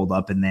just pulled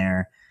up in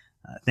there.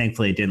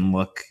 Thankfully, it didn't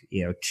look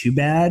too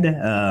bad.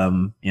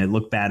 It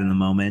looked bad in the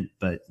moment,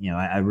 but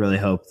I really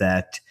hope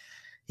that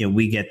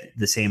we get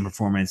the same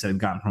performance that we've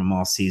gotten from him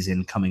all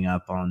season coming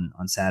up on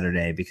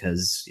Saturday,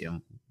 because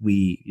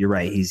you're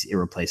right, he's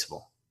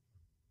irreplaceable.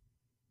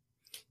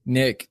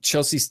 Nick,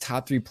 Chelsea's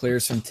top 3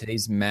 players from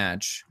today's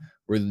match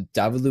were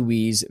David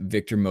Luiz,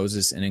 Victor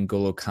Moses, and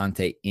N'Golo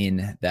Kante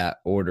in that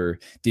order.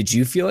 Did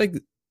you feel like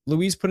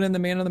Luiz put in the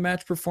man of the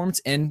match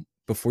performance? And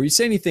before you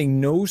say anything,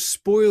 no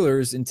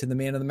spoilers into the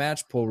man of the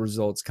match poll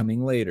results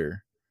coming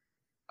later.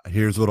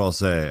 Here's what I'll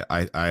say.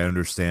 I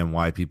understand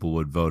why people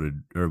would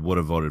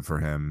have voted for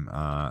him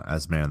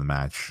as man of the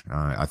match.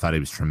 I thought he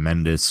was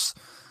tremendous.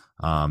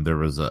 There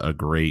was a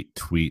great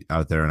tweet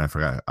out there, and I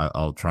forgot.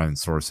 I'll try and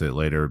source it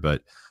later,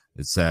 but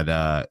it said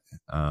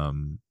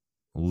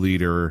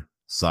leader,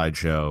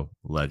 sideshow,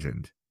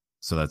 legend.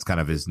 So that's kind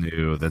of his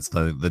that's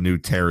the new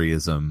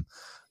Terryism.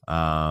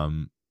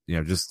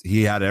 Just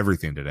he had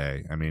everything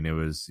today. I mean, it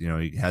was,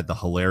 he had the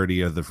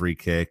hilarity of the free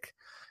kick.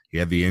 He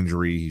had the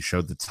injury. He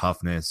showed the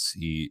toughness.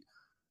 He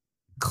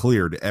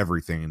cleared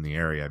everything in the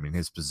area. I mean,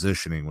 his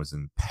positioning was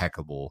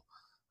impeccable.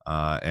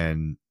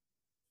 And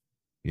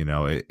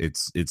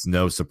it's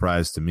no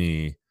surprise to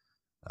me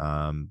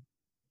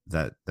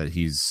that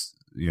he's,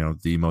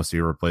 the most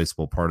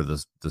irreplaceable part of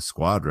the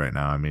squad right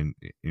now. I mean,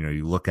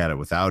 you look at it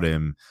without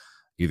him,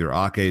 either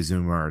Ake,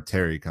 Zuma, or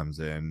Terry comes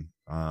in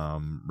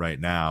right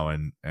now,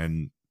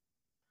 and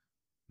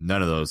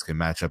none of those can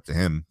match up to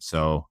him.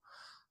 So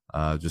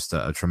just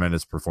a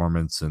tremendous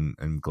performance,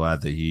 and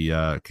glad that he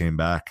came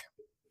back.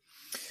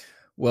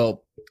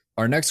 Well,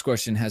 our next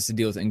question has to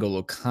deal with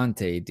N'Golo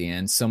Kante,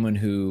 Dan, someone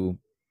who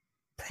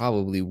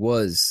probably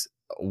was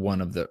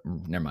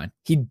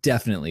he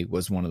definitely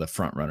was one of the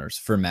front runners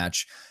for man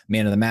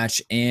of the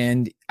match.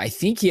 And I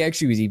think he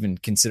actually was even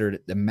considered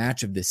the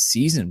match of the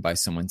season by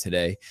someone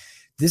today.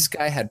 This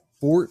guy had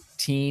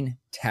 14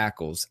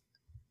 tackles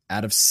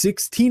out of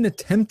 16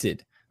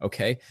 attempted.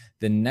 Okay.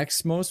 The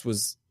next most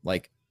was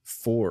like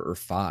 4 or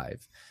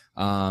 5.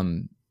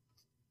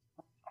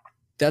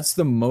 That's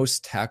the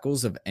most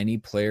tackles of any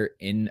player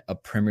in a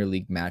Premier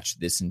League match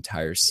this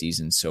entire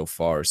season so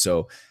far.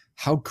 So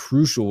how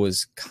crucial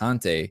was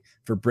Kante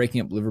for breaking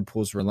up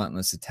Liverpool's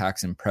relentless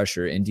attacks and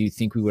pressure? And do you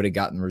think we would have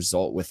gotten the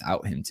result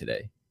without him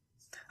today?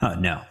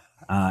 No.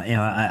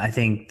 I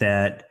think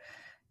that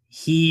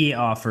he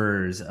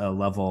offers a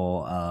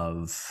level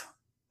of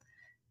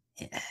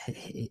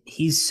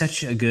he's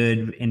such a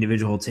good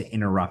individual to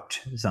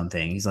interrupt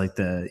something. He's like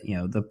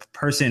the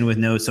person with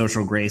no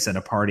social grace at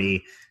a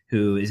party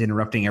who is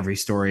interrupting every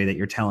story that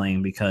you're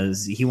telling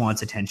because he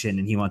wants attention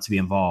and he wants to be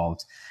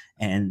involved.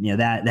 And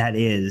that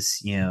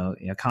is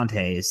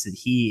Conte, is that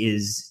he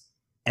is,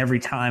 every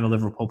time a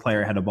Liverpool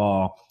player had a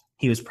ball,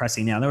 he was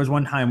pressing down. There was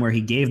one time where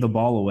he gave the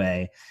ball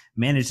away,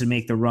 managed to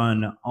make the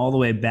run all the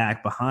way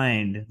back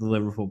behind the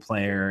Liverpool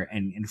player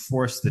and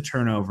force the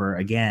turnover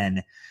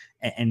again.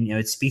 And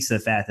it speaks to the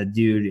fact that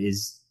dude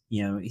is,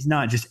 he's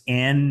not just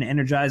an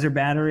Energizer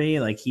battery.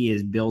 Like, he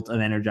is built of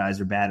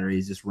Energizer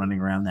batteries just running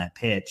around that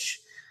pitch.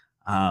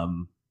 I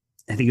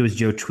think it was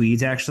Joe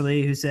Tweeds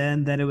actually who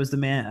said that it was a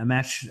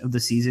match of the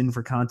season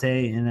for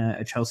Conte in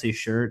a Chelsea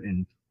shirt.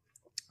 And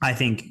I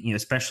think,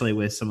 especially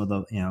with some of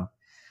the,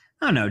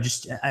 I don't know,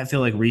 just I feel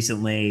like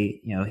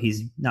recently,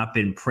 he's not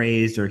been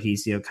praised, or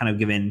he's, kind of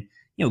given,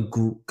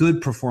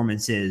 good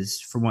performances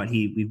from what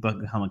we've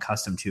become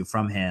accustomed to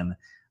from him.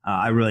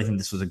 I really think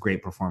this was a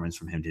great performance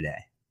from him today.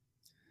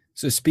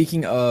 So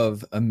speaking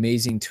of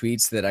amazing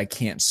tweets that I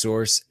can't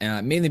source,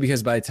 mainly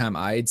because by the time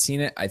I had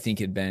seen it, I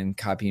think it had been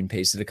copy and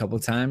pasted a couple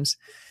of times.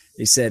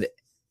 They said,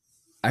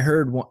 I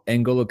heard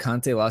N'Golo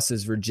Kante lost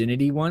his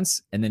virginity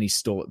once and then he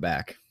stole it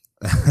back.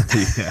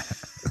 Yeah.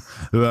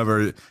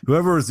 Whoever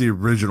was the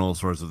original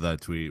source of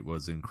that tweet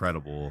was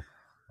incredible.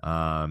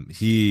 I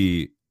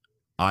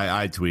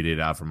tweeted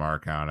out from our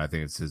account. I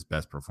think it's his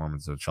best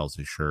performance of a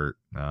Chelsea shirt.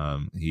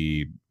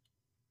 He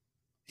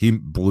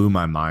blew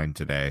my mind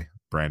today,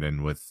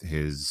 Brandon, with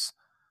his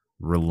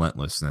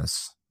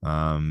relentlessness.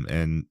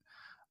 And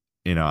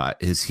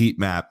his heat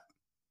map,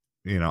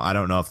 I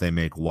don't know if they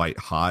make white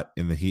hot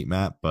in the heat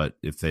map, but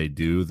if they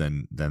do,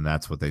 then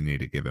that's what they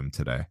need to give him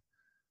today.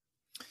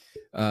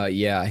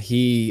 Yeah,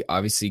 he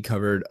obviously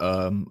covered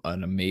an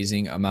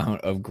amazing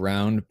amount of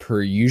ground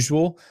per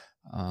usual.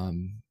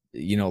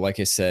 Like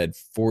I said,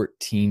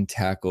 14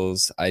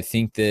 tackles. I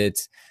think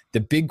that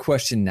the big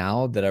question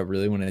now that I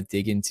really want to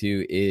dig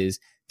into is,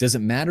 does it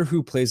matter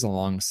who plays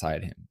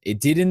alongside him? It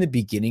did in the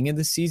beginning of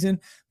the season,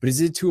 but is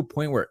it to a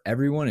point where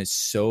everyone is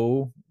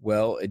so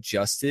well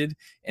adjusted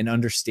and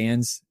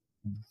understands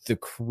the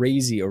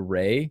crazy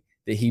array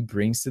that he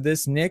brings to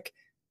this? Nick,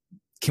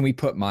 can we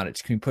put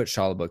Matic? Can we put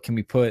Chalobah? Can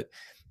we put,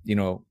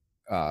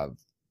 I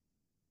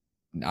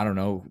don't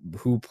know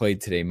who played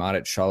today,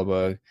 Matic,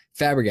 Chalobah,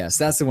 Fabregas?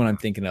 That's the one I'm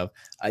thinking of.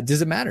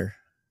 Does it matter?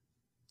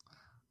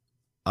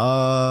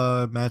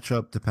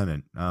 Matchup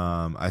dependent.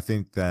 I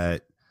think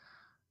that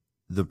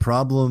the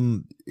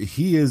problem,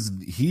 he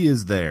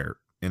is there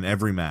in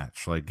every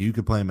match. Like, you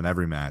could play him in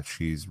every match.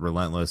 He's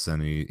relentless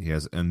and he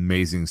has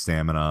amazing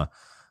stamina,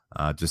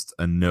 just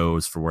a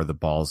nose for where the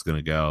ball is going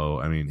to go.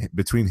 I mean,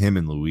 between him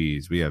and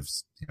Luiz, we have,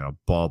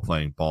 ball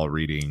playing, ball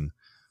reading,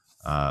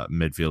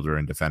 midfielder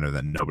and defender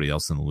that nobody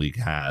else in the league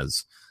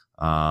has.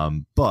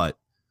 But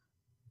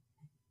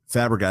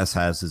Fabregas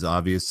has his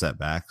obvious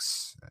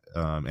setbacks,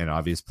 and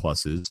obvious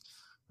pluses.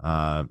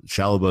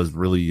 Chalobah is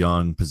really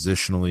young,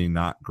 positionally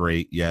not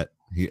great yet.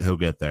 He'll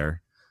get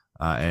there.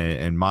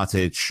 And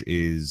Matic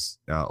is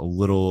a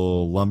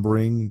little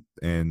lumbering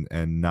and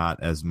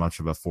not as much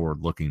of a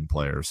forward-looking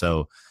player.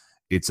 So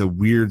it's a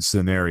weird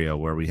scenario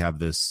where we have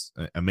this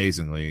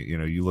amazingly,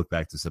 you look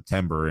back to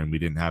September and we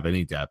didn't have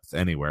any depth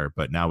anywhere,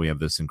 but now we have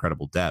this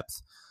incredible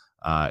depth.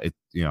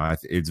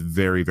 It's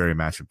very, very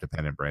matchup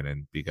dependent,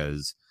 Brandon,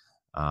 because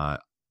I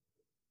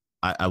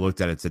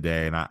looked at it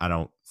today and I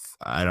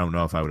don't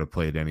know if I would have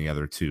played any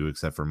other two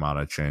except for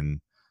Matic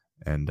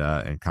and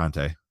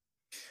Kante.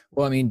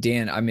 Well, I mean,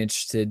 Dan, I'm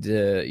interested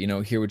to,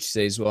 hear what you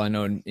say as well. I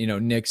know,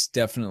 Nick's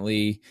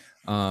definitely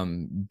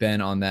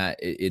been on that.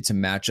 It's a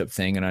matchup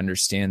thing, and I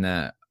understand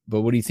that.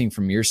 But what do you think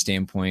from your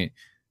standpoint?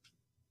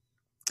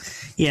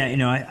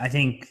 Yeah, I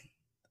think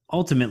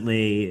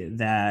ultimately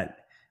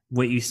that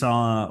what you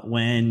saw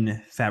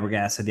when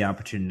Fabregas had the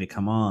opportunity to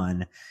come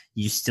on,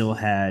 you still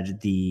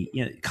had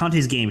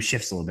Conte's game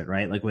shifts a little bit,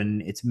 right? Like,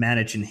 when it's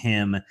Matic and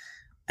him,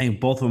 I think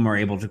both of them are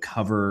able to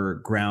cover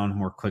ground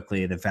more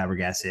quickly than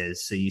Fabregas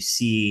is. So you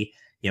see,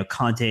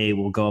 Conte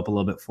will go up a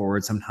little bit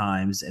forward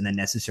sometimes and then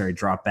necessary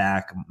drop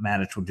back.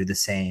 Matic will do the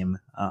same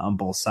on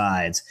both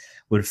sides.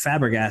 When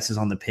Fabregas is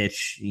on the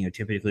pitch,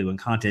 typically when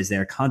Conte is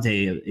there,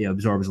 Conte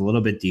absorbs a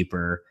little bit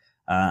deeper,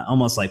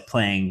 almost like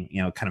playing,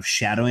 kind of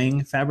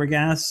shadowing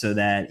Fabregas, so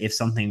that if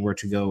something were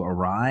to go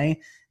awry,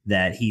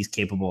 that he's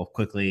capable of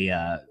quickly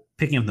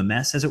picking up the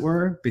mess, as it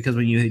were. Because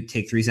when you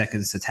take 3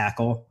 seconds to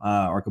tackle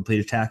or complete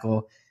a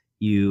tackle,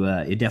 you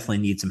definitely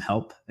need some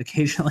help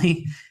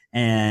occasionally.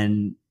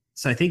 And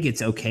so I think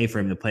it's okay for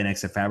him to play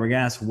next to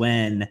Fabregas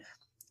when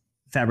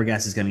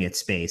Fabregas is going to get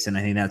space. And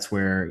I think that's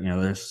where,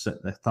 there's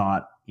the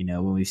thought,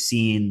 when we've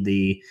seen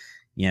the,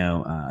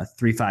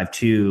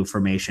 3-5-2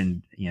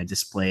 formation,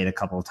 displayed a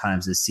couple of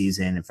times this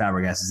season and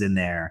Fabregas is in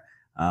there.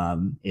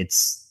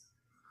 It's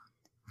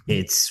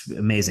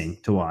amazing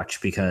to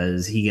watch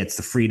because he gets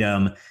the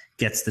freedom,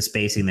 gets the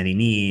spacing that he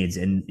needs,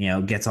 and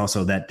gets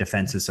also that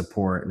defensive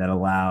support that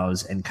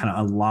allows and kind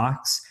of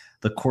unlocks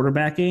the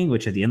quarterbacking,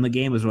 which at the end of the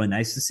game was really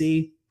nice to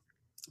see.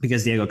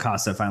 because Diego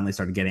Costa finally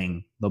started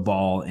getting the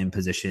ball in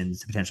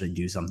positions to potentially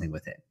do something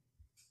with it.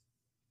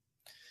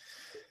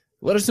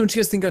 Let us know what you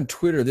guys think on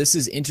Twitter. This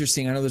is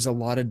interesting. I know there's a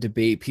lot of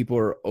debate. People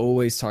are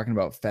always talking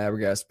about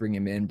Fabregas, bring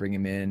him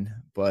in,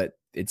 but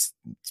it's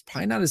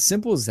probably not as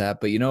simple as that.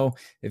 But,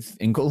 if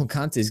N'Golo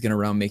Kanté is going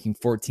around making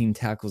 14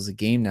 tackles a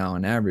game now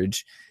on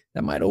average,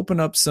 that might open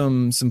up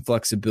some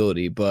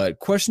flexibility. But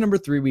question number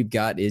 3 we've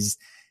got is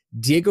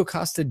Diego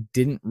Costa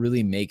didn't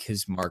really make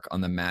his mark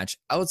on the match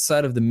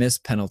outside of the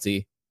missed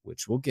penalty,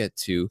 which we'll get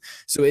to.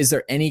 So is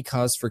there any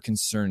cause for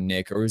concern,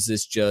 Nick, or is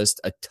this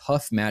just a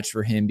tough match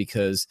for him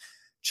because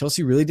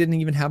Chelsea really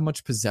didn't even have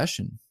much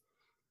possession?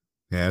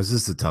 Yeah, it was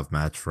just a tough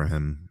match for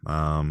him.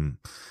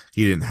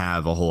 He didn't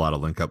have a whole lot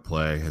of link-up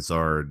play.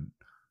 Hazard,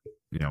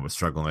 was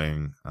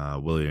struggling.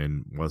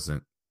 Willian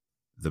wasn't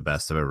the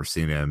best I've ever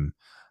seen him.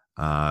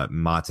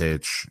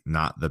 Matic,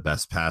 not the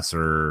best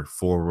passer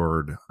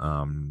forward.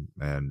 And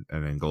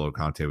N'Golo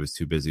Kanté was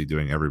too busy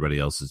doing everybody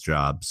else's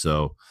job.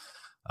 So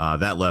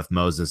that left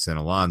Moses and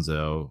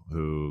Alonso,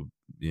 who,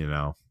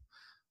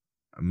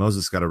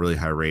 Moses got a really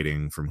high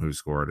rating from Who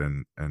Scored,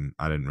 and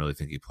I didn't really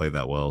think he played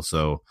that well.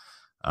 So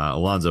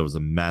Alonso was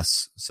a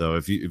mess. So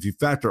if you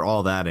factor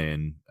all that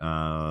in,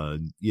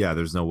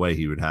 there's no way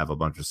he would have a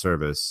bunch of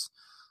service.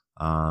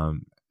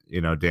 Dan,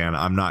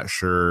 I'm not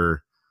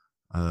sure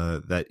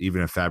that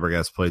even if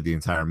Fabregas played the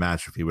entire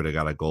match, if he would have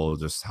got a goal,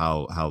 just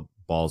how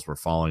balls were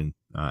falling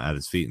at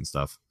his feet and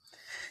stuff.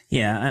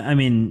 Yeah, I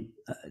mean,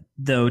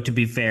 though, to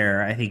be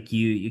fair, I think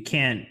you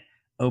can't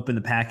open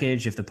the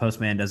package if the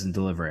postman doesn't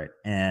deliver it.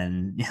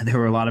 And there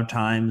were a lot of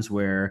times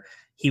where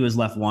he was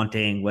left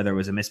wanting, whether it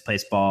was a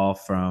misplaced ball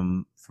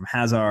from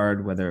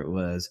Hazard, whether it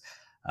was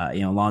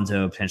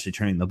Alonso potentially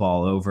turning the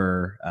ball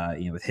over,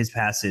 with his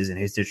passes and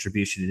his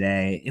distribution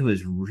today. It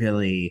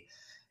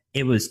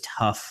was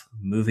tough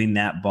moving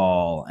that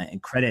ball,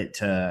 and credit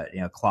to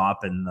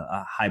Klopp and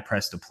the high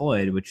press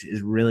deployed, which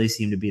really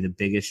seemed to be the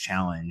biggest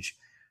challenge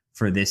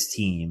for this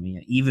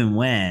team. Even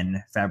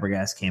when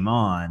Fabregas came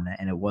on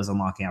and it was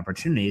unlocking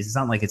opportunities, it's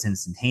not like it's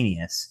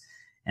instantaneous.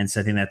 And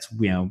so I think that's,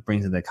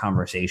 brings to the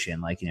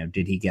conversation,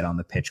 did he get on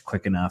the pitch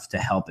quick enough to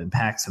help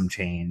impact some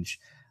change?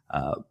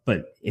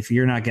 But if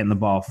you're not getting the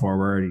ball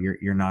forward,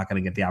 you're not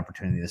going to get the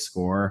opportunity to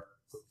score.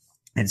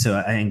 And so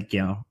I think,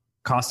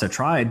 Costa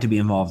tried to be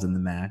involved in the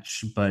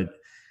match, but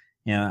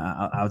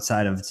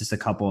outside of just a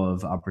couple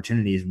of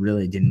opportunities,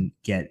 really didn't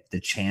get the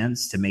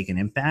chance to make an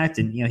impact.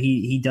 And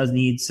he does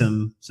need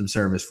some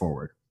service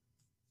forward.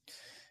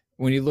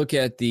 When you look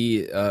at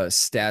the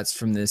stats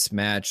from this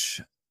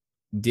match,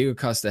 Diego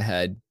Costa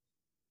had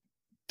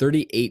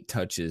 38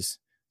 touches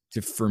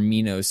to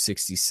Firmino's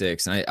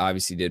 66. And I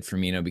obviously did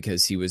Firmino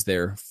because he was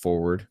there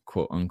forward,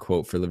 quote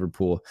unquote, for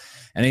Liverpool.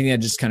 And I think that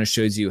just kind of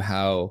shows you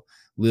how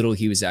little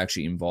he was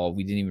actually involved.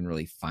 We didn't even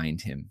really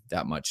find him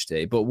that much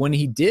today. But when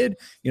he did,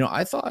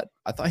 I thought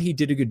he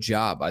did a good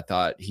job. I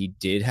thought he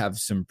did have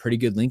some pretty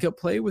good link-up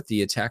play with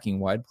the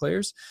attacking wide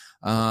players.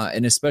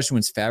 And especially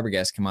when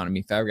Fabregas came on. I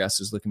mean, Fabregas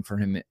was looking for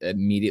him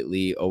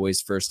immediately, always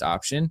first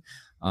option.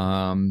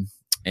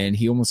 And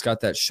he almost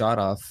got that shot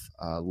off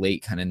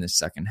late kind of in the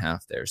second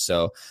half there.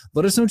 So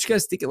let us know what you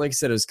guys think. Like I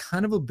said, it was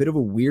kind of a bit of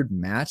a weird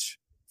match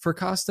for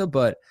Costa,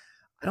 but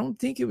I don't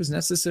think it was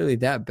necessarily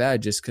that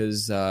bad just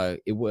because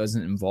it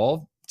wasn't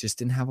involved, just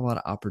didn't have a lot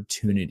of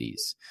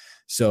opportunities.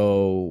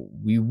 So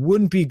we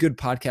wouldn't be good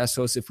podcast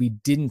hosts if we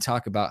didn't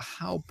talk about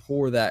how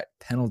poor that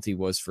penalty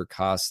was for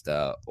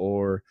Costa.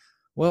 Or,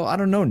 well, I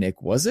don't know,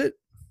 Nick, was it?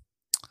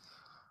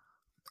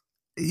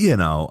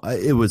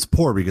 It was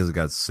poor because it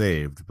got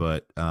saved,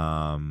 but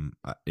I'm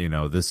going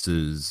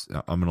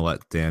to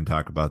let Dan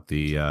talk about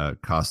the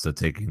Costa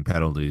taking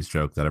penalties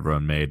joke that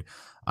everyone made.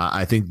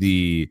 I think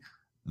the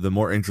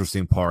more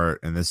interesting part,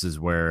 and this is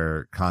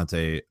where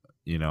Conte,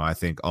 I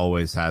think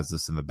always has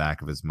this in the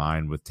back of his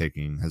mind with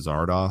taking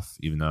Hazard off,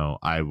 even though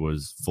I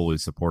was fully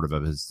supportive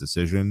of his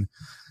decision,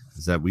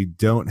 is that we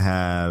don't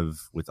have,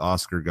 with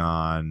Oscar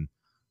gone,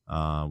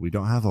 we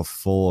don't have a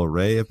full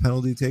array of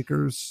penalty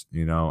takers.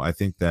 I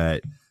think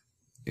that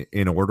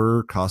in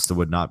order, Costa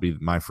would not be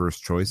my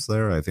first choice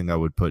there. I think I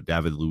would put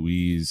David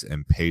Luiz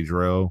and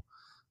Pedro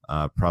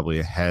probably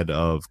ahead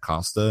of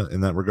Costa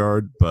in that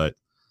regard, but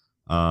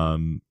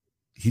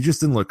he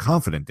just didn't look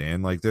confident,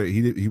 Dan. Like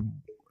he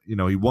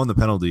won the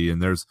penalty,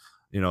 and there's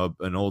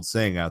an old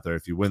saying out there: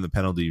 if you win the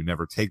penalty, you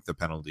never take the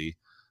penalty.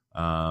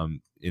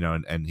 And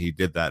he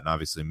did that and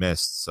obviously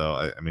missed.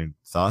 So I mean,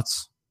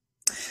 thoughts?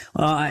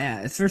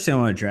 Well, first thing I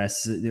want to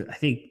address, I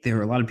think there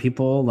were a lot of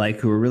people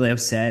who were really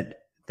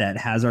upset that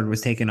Hazard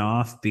was taken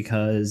off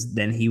because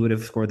then he would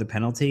have scored the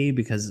penalty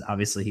because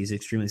obviously he's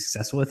extremely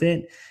successful with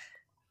it.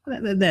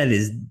 That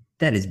is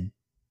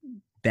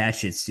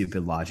batshit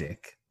stupid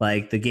logic.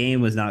 The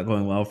game was not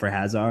going well for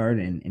Hazard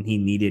and he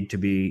needed to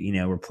be,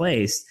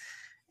 replaced.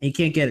 And you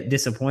can't get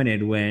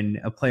disappointed when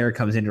a player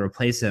comes in to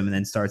replace him and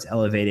then starts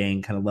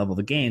elevating kind of level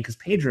the game, because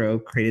Pedro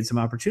created some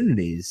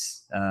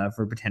opportunities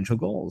for potential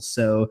goals.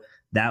 So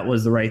that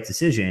was the right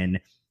decision.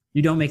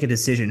 you don't make a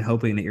decision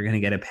hoping that you're going to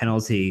get a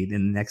penalty in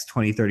the next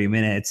 20, 30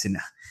 minutes. And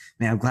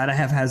man, I'm glad I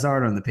have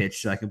Hazard on the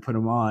pitch so I can put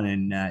him on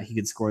and he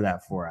could score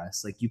that for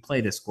us. Like, you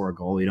play to score a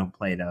goal. You don't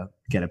play to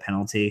get a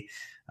penalty.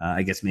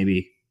 I guess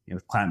maybe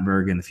with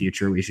Clattenburg in the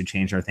future, we should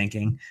change our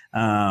thinking.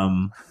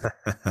 But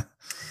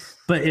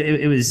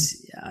it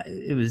was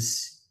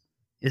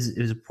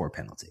a poor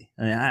penalty.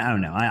 I mean, I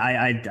don't know.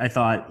 I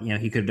thought,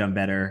 he could have done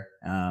better.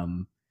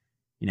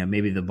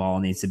 Maybe the ball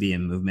needs to be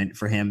in movement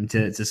for him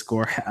to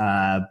score.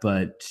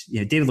 But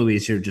David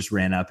Luiz should have just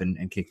ran up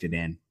and kicked it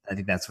in. I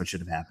think that's what should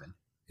have happened.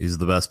 He's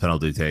the best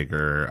penalty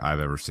taker I've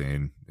ever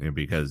seen,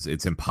 because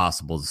it's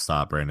impossible to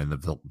stop Brandon,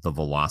 the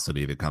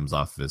velocity that comes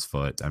off of his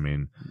foot. I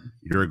mean,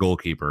 you're a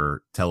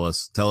goalkeeper. Tell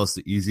us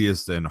the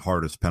easiest and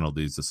hardest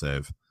penalties to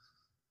save.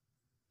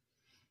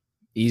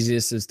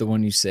 Easiest is the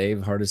one you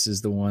save. Hardest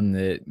is the one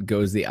that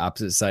goes the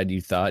opposite side you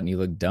thought and you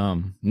look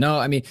dumb. No,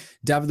 I mean,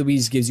 David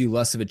Luiz gives you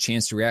less of a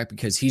chance to react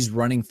because he's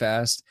running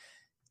fast.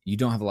 You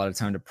don't have a lot of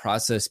time to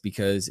process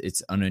because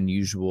it's an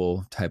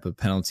unusual type of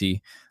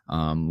penalty.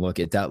 Look,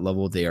 at that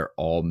level, they are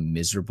all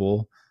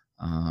miserable.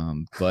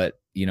 But,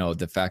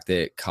 the fact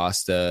that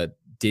Costa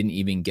didn't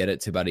even get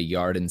it to about a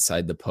yard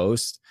inside the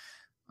post,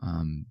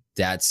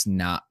 that's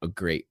not a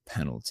great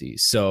penalty.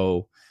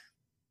 So,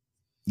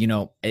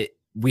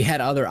 we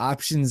had other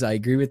options. I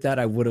agree with that.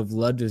 I would have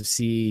loved to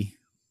see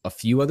a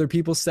few other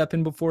people step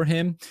in before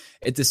him.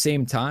 At the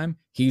same time,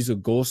 he's a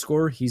goal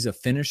scorer. He's a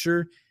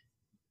finisher.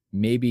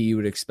 Maybe you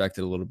would expect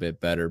it a little bit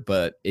better,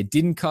 but it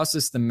didn't cost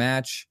us the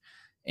match.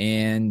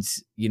 And,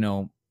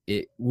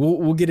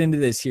 we'll get into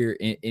this here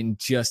in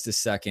just a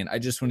second. I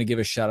just want to give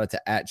a shout out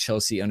to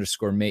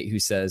 @Chelsea_mate who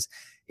says,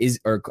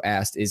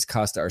 asked, is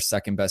Costa our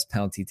second best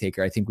penalty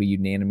taker? I think we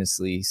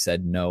unanimously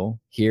said no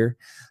here.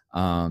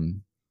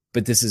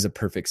 But this is a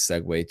perfect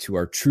segue to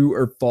our true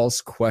or false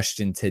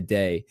question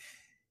today.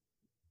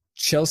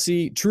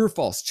 Chelsea, true or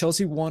false?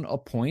 Chelsea won a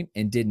point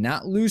and did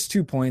not lose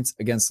 2 points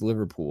against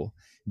Liverpool.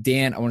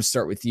 Dan, I want to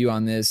start with you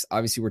on this.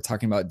 Obviously, we're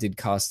talking about, did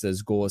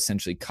Costa's goal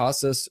essentially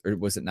cost us, or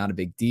was it not a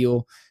big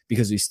deal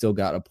because we still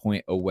got a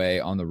point away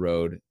on the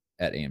road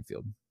at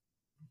Anfield?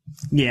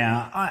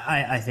 Yeah,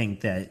 I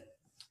think that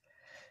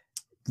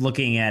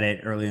looking at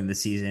it early in the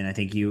season, I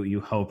think you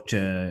hope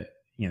to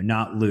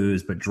not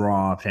lose, but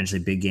draw potentially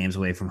big games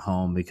away from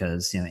home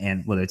because,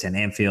 and whether it's at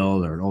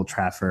Anfield or at Old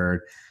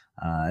Trafford,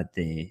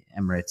 the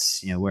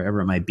Emirates,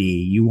 wherever it might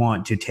be, you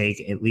want to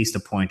take at least a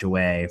point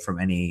away from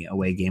any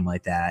away game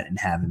like that and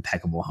have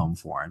impeccable home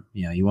form.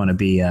 You want to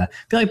be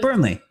like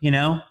Burnley,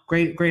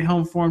 great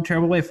home form,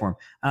 terrible away form.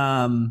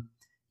 And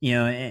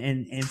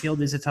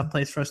Anfield is a tough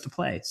place for us to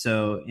play.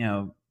 So,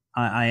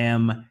 I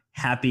am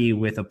happy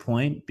with a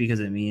point because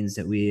it means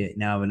that we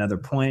now have another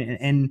point.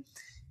 And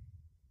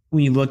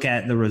when you look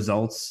at the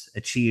results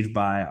achieved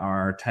by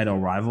our title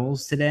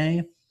rivals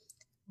today,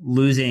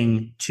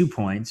 losing 2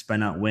 points by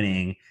not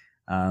winning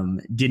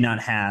did not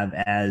have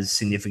as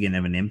significant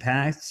of an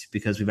impact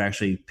because we've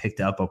actually picked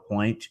up a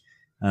point.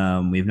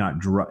 We've not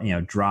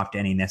dropped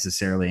any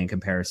necessarily in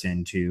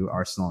comparison to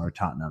Arsenal or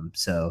Tottenham.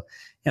 So,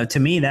 to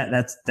me,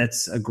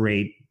 that's a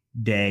great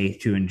day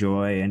to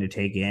enjoy and to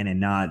take in and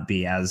not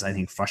be as, I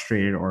think,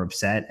 frustrated or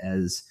upset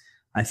as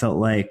I felt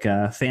like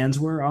fans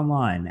were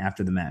online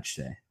after the match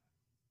today.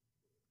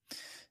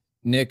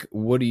 Nick,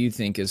 what do you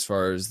think as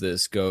far as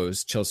this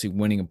goes? Chelsea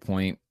winning a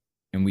point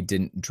and we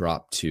didn't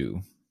drop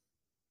 2.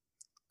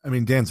 I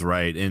mean, Dan's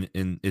right.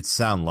 In it's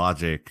sound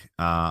logic.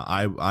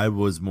 I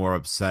was more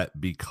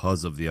upset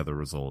because of the other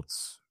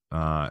results.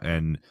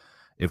 And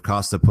if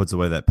Costa puts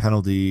away that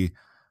penalty,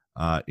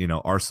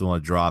 Arsenal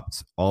had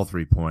dropped all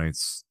 3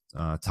 points.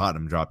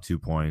 Tottenham dropped 2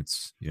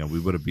 points. We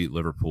would have beat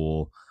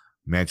Liverpool.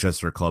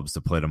 Manchester clubs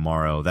to play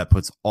tomorrow. That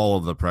puts all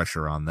of the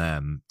pressure on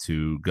them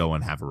to go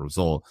and have a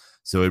result.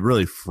 So it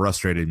really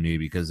frustrated me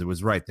because it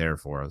was right there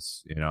for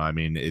us.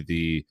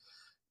 The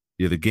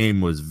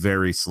game was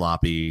very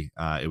sloppy.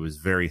 It was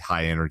very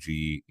high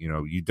energy.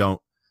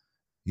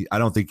 I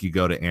don't think you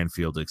go to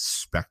Anfield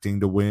expecting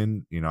to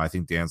win. I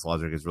think Dan's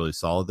logic is really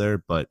solid there,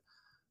 but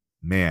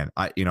man,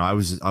 I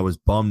was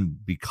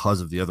bummed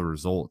because of the other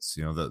results.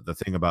 The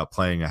thing about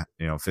playing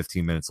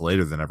 15 minutes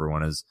later than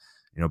everyone is,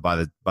 by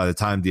the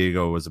time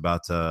Diego was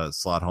about to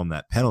slot home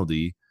that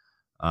penalty,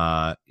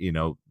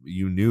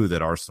 you knew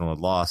that Arsenal had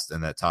lost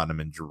and that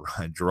Tottenham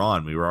had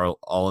drawn. We were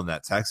all in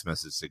that text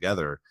message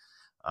together.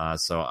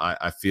 So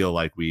I feel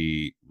like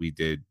we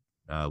did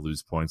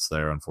lose points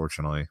there,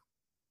 unfortunately.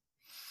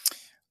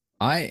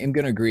 I am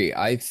going to agree.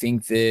 I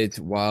think that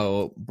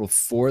while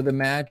before the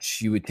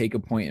match you would take a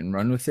point and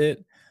run with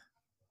it,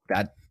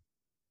 that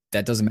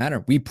doesn't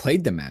matter. We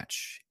played the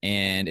match.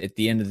 And at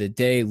the end of the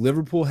day,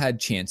 Liverpool had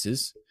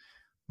chances,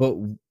 but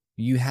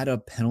you had a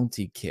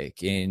penalty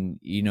kick and,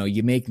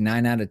 you make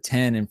 9 out of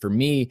 10. And for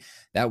me,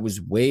 that was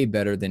way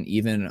better than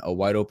even a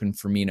wide open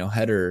Firmino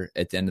header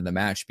at the end of the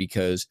match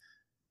because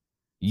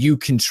you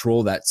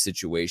control that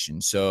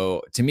situation.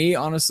 So to me,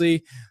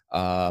 honestly,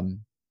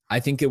 I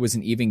think it was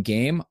an even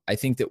game. I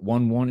think that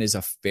 1-1 is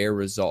a fair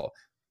result.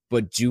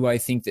 But do I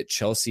think that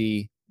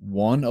Chelsea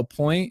won a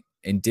point?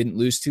 and didn't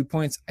lose 2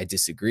 points, I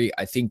disagree.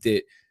 I think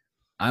that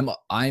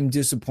I'm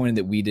disappointed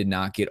that we did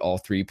not get all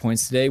 3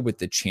 points today with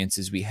the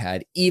chances we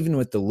had, even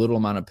with the little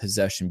amount of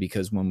possession,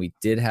 because when we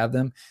did have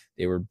them,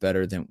 they were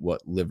better than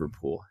what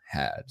Liverpool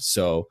had.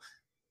 So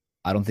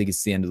I don't think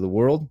it's the end of the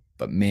world,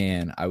 but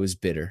man, I was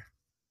bitter.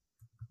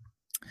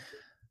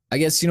 I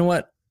guess, you know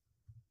what?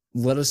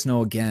 Let us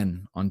know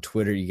again on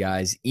Twitter, you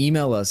guys.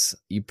 Email us.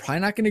 You're probably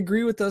not going to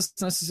agree with us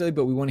necessarily,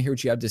 but we want to hear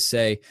what you have to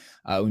say.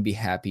 We'd be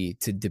happy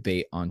to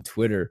debate on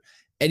Twitter.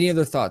 Any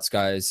other thoughts,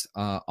 guys,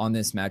 on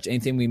this match?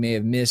 Anything we may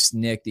have missed,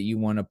 Nick, that you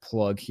want to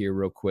plug here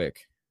real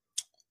quick?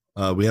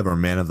 We have our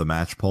man of the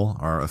match poll,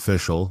 our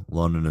official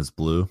London is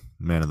Blue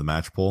man of the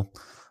match poll.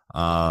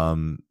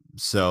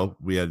 So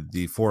we had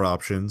the 4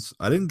 options.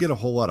 I didn't get a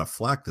whole lot of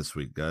flack this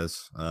week,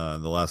 guys, the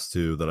last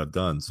 2 that I've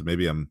done. So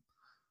maybe I'm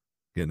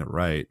getting it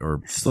right,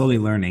 or slowly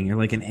learning. You're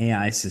like an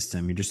AI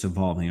system. You're just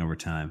evolving over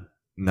time.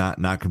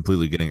 Not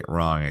completely getting it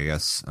wrong, I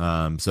guess.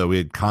 So we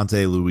had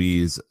Conte,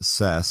 Louise,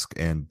 Cesc,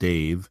 and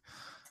Dave.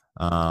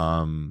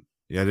 I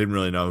didn't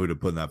really know who to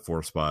put in that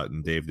 4 spot,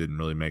 and Dave didn't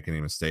really make any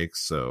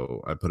mistakes,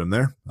 so I put him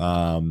there.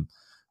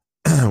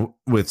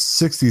 With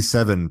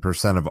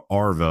 67% of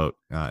our vote,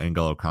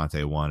 N'Golo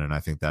Conte won, and I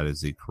think that is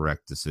the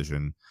correct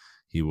decision.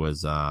 He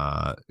was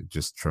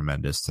just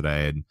tremendous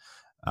today, and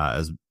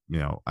as you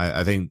know,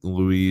 I think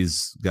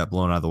Louise got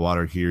blown out of the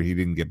water here. He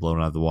didn't get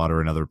blown out of the water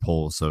in other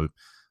polls, so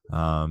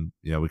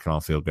we can all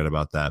feel good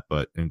about that.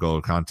 But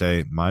N'Golo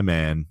Conte, my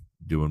man,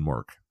 doing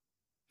work.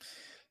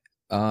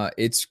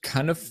 It's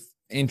kind of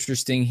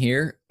interesting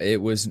here. It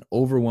was an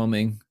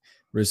overwhelming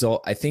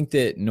result. I think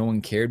that no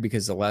one cared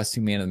because the last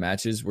 2 man of the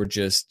matches were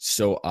just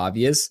so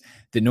obvious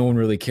that no one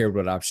really cared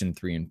what option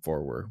 3 and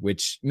 4 were,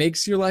 which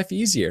makes your life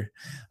easier.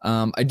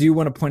 I do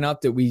want to point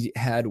out that we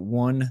had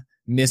one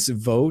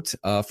misvote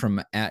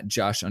from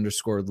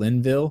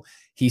 @Josh_Linville.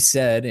 He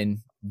said, and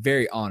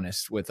very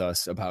honest with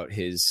us about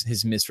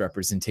his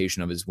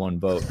misrepresentation of his one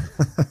vote.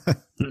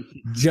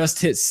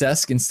 Just hit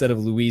Cesc instead of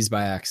Louise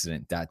by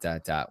accident. ...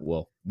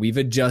 Well, we've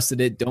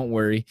adjusted it. Don't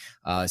worry.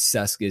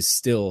 Cesc is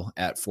still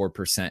at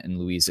 4% and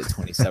Louise at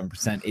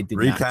 27%. It did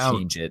not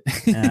change it.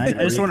 I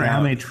just wonder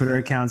how many Twitter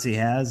accounts he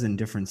has in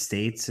different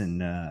states,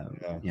 and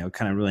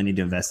kind of really need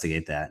to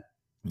investigate that.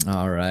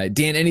 All right,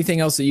 Dan, anything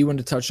else that you want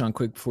to touch on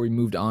quick before we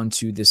moved on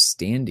to the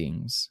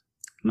standings?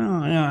 No,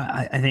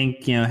 I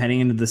think, heading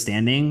into the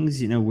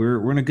standings,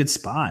 we're in a good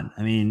spot.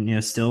 I mean,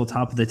 still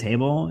top of the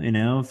table,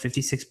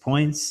 56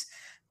 points.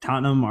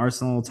 Tottenham,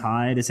 Arsenal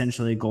tied,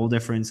 essentially goal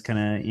difference,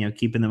 kind of,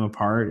 keeping them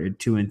apart at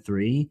 2 and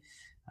 3,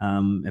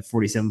 at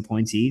 47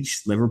 points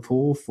each.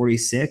 Liverpool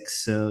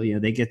 46, so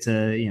they get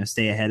to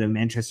stay ahead of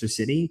Manchester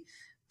City,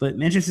 but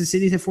Manchester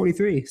City's at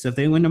 43. So if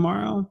they win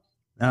tomorrow,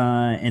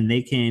 and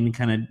they can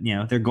kind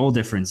of, their goal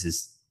difference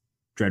is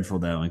dreadful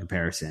though in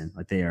comparison.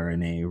 Like they are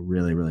in a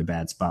really, really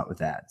bad spot with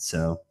that.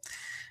 So,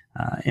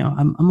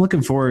 I'm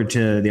looking forward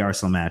to the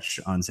Arsenal match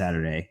on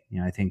Saturday.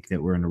 I think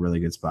that we're in a really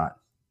good spot.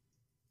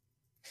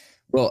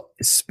 Well,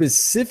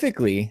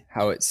 specifically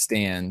how it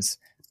stands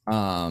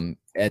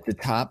at the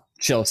top,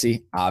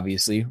 Chelsea,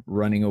 obviously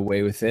running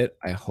away with it,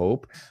 I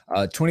hope.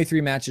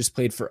 23 matches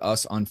played for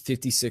us on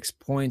 56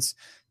 points.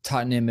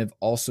 Tottenham have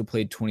also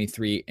played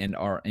 23 and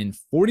are in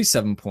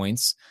 47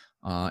 points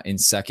in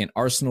second.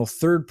 Arsenal,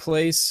 third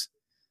place,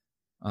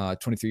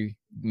 23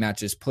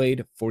 matches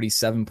played,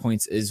 47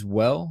 points as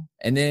well.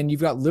 And then you've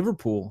got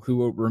Liverpool, who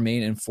will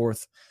remain in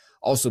fourth,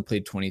 also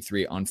played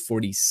 23 on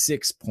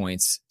 46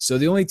 points. So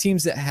the only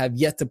teams that have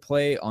yet to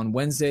play on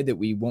Wednesday that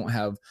we won't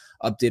have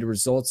updated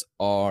results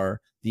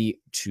are the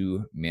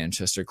 2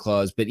 Manchester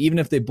clubs. But even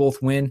if they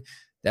both win,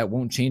 that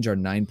won't change our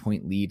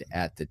 9-point lead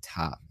at the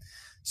top.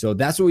 So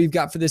that's what we've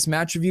got for this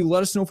match review.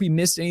 Let us know if we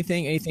missed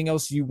anything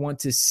else you want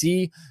to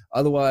see.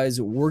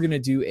 Otherwise, we're going to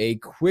do a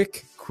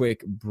quick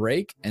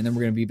break, and then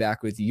we're going to be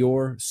back with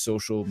your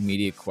social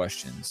media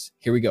questions.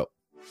 Here we go.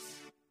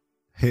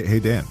 Hey,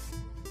 Dan.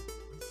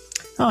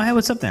 Oh, hey,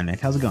 what's up there, Nick?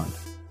 How's it going?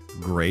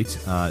 Great.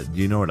 Do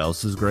you know what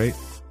else is great?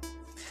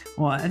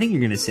 Well, I think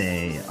you're going to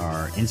say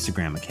our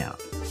Instagram account.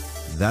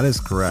 That is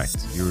correct.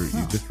 You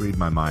just read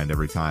my mind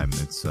every time.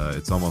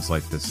 It's almost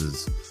like this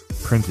is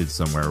printed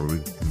somewhere where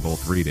we can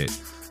both read it.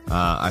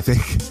 I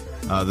think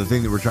the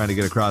thing that we're trying to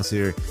get across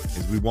here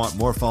is we want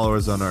more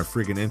followers on our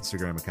freaking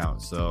Instagram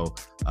account. So,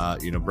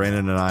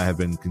 Brandon and I have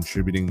been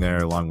contributing there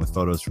along with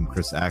photos from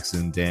Chris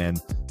Axon, Dan.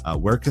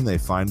 Where can they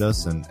find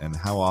us, and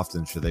how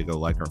often should they go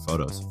like our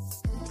photos?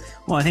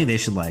 Well, I think they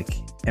should like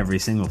every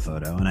single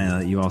photo, and I know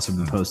that you also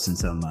been posting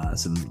some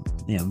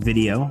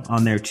video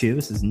on there too.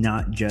 This is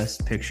not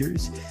just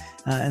pictures,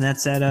 and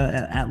that's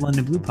at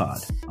London Blue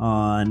Pod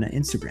on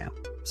Instagram.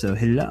 So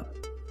hit it up.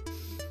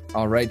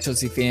 All right,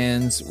 Chelsea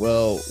fans.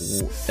 Well,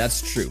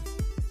 that's true.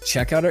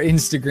 Check out our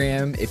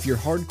Instagram. If you're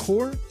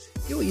hardcore,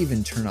 you'll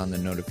even turn on the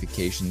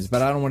notifications.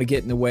 But I don't want to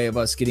get in the way of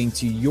us getting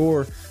to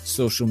your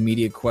social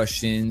media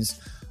questions.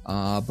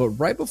 But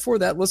right before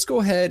that, let's go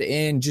ahead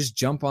and just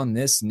jump on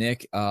this,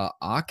 Nick.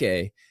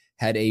 Ake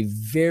had a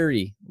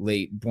very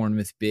late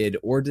Bournemouth bid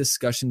or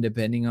discussion,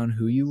 depending on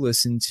who you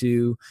listen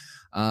to.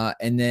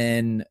 And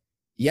then,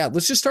 Yeah,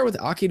 let's just start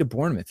with Ake to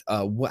Bournemouth.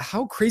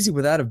 How crazy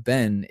would that have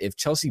been if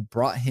Chelsea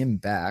brought him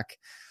back?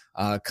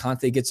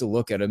 Conte gets a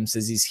look at him,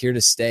 says he's here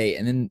to stay,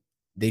 and then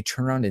they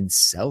turn around and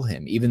sell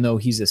him, even though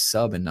he's a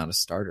sub and not a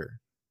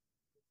starter.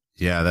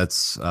 Yeah,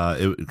 that's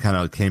it. Kind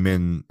of came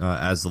in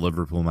as the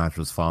Liverpool match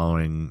was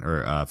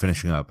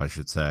finishing up, I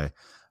should say,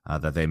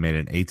 that they made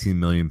an 18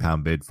 million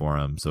pound bid for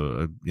him.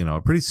 So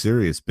a pretty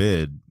serious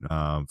bid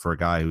for a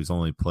guy who's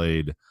only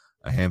played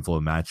a handful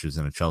of matches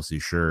in a Chelsea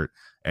shirt.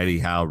 Eddie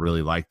Howe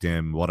really liked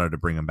him, wanted to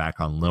bring him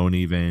back on loan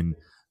even.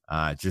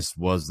 Just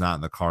was not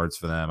in the cards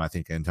for them. I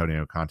think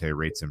Antonio Conte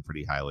rates him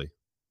pretty highly.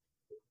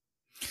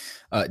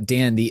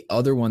 Dan, the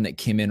other one that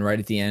came in right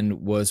at the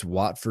end was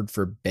Watford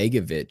for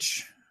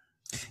Begovic.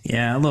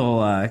 Yeah, a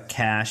little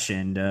cash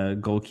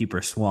and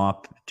goalkeeper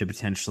swap to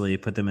potentially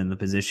put them in the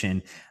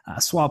position.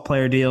 Swap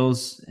player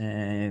deals.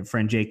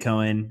 Friend Jay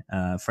Cohen,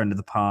 friend of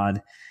the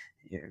pod,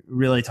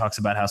 really talks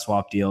about how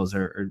swap deals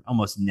are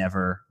almost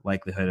never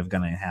likelihood of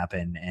going to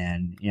happen.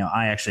 And,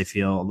 I actually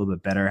feel a little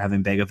bit better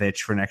having Begovic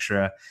for an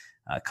extra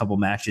couple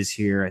matches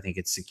here. I think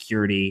it's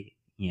security,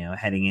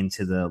 heading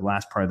into the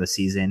last part of the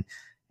season.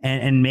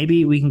 And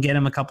maybe we can get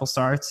him a couple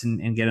starts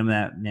and get him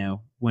that,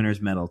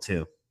 winner's medal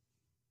too.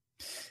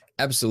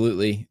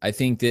 Absolutely. I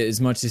think that as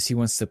much as he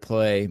wants to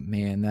play,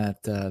 man,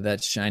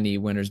 that shiny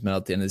winner's medal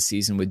at the end of the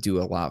season would do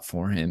a lot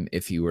for him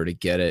if he were to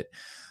get it.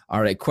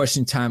 All right,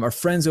 question time. Our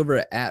friends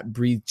over at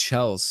Breathe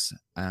Chels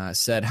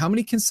said, how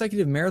many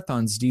consecutive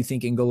marathons do you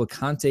think N'Golo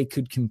Kante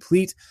could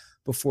complete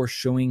before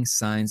showing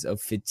signs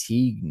of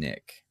fatigue,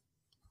 Nick?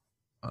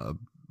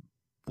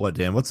 What,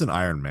 Dan? What's an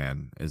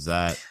Ironman? Is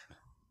that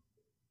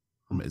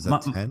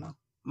 10?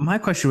 My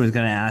question was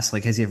going to ask,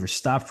 has he ever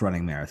stopped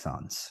running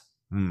marathons?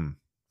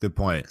 Good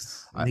point.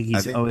 I think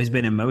he's always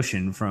been in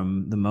motion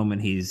from the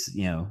moment he's,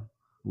 and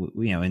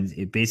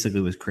it basically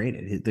was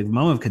created. The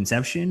moment of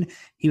conception,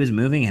 he was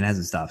moving and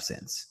hasn't stopped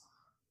since.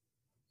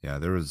 Yeah,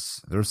 there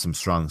was some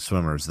strong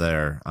swimmers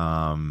there.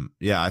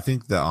 I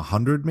think that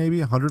 100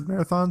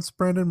 marathons.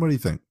 Brandon, what do you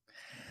think?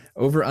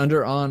 Over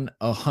under on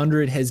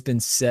 100 has been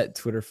set.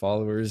 Twitter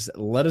followers,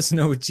 let us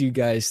know what you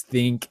guys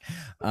think.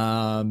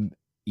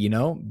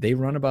 They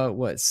run about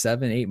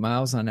 7-8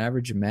 miles on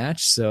average a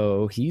match,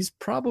 so he's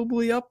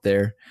probably up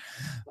there.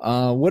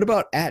 What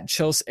about at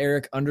Chelsea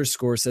Eric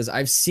 _ says,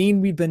 I've seen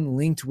we've been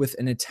linked with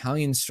an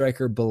Italian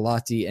striker,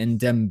 Bellotti, and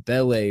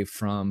Dembele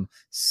from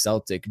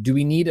Celtic. Do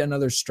we need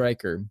another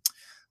striker?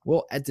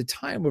 Well, at the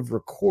time of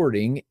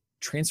recording,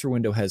 transfer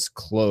window has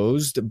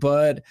closed,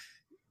 but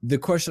the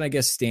question I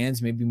guess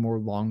stands maybe more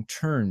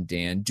long-term,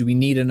 Dan. Do we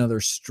need another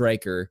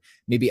striker,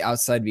 maybe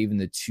outside of even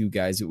the two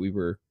guys that we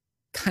were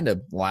kind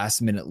of last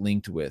minute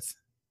linked with?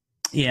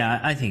 Yeah,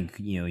 I think,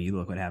 you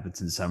look what happens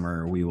in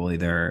summer. We will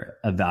either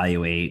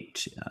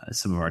evaluate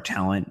some of our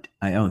talent.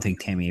 I don't think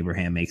Tammy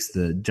Abraham makes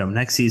the jump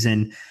next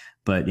season,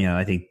 but,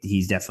 I think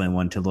he's definitely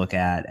one to look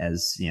at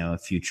as, a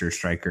future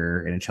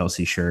striker in a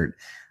Chelsea shirt.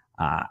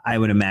 I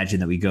would imagine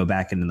that we go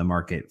back into the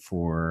market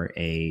for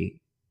a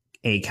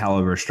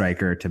caliber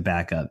striker to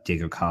back up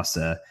Diego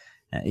Costa.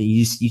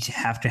 You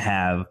have to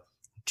have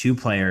two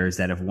players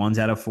that if one's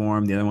out of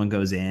form, the other one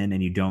goes in,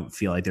 and you don't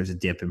feel like there's a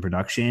dip in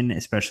production,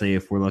 especially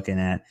if we're looking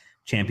at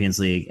Champions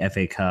League,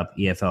 FA Cup,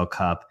 EFL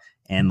Cup,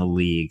 and the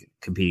league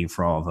competing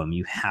for all of them.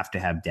 You have to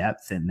have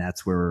depth, and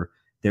that's where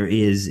there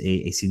is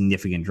a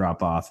significant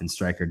drop-off in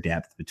striker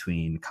depth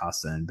between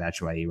Costa and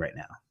Batshuayi right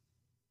now.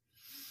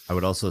 I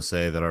would also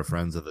say that our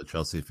friends at the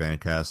Chelsea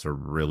Fancast are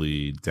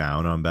really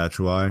down on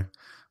Batshuayi,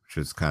 which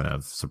is kind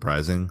of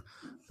surprising,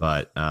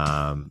 but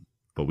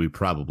we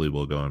probably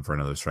will go in for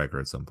another striker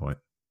at some point.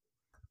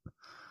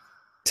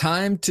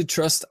 Time to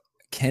trust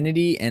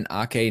Kennedy and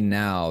Ake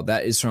now.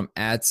 That is from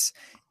It's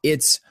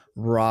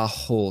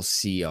Rahul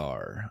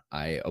CR.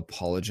 I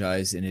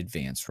apologize in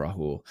advance,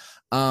 Rahul.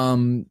 I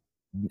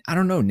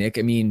don't know, Nick.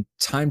 I mean,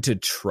 time to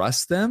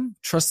trust them?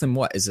 Trust them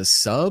what? As a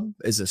sub?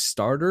 As a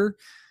starter?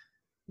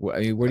 What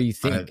do you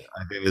think?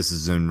 I think this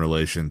is in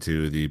relation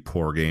to the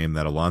poor game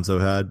that Alonso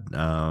had.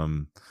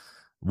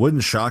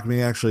 Wouldn't shock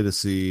me, actually, to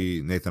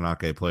see Nathan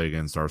Ake play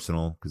against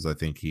Arsenal, because I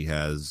think he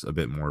has a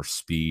bit more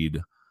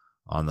speed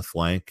on the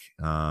flank,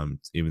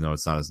 even though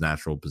it's not his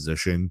natural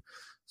position.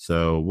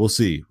 So we'll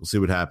see. We'll see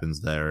what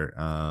happens there.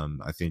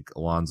 I think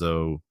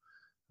Alonso,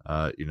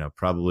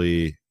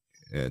 probably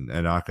and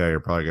Ake are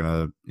probably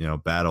going to,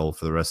 battle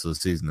for the rest of the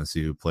season to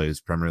see who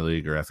plays Premier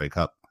League or FA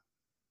Cup.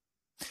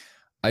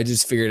 I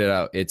just figured it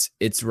out. It's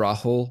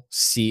Rahul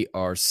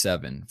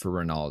CR7 for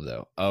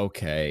Ronaldo.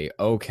 Okay,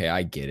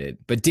 I get it.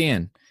 But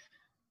Dan,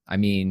 I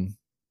mean,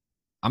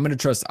 I'm going to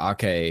trust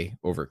Ake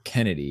over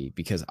Kennedy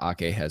because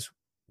Ake has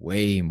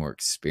way more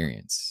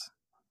experience.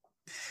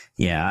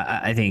 Yeah,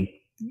 I think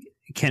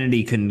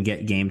Kennedy couldn't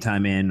get game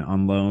time in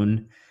on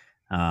loan.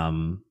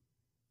 I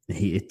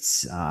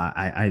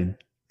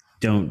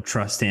don't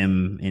trust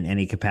him in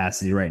any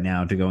capacity right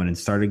now to go in and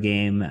start a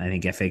game. I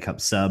think FA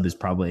Cup sub is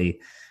probably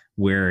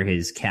where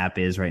his cap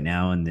is right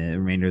now in the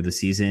remainder of the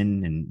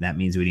season, and that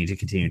means we need to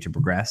continue to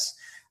progress.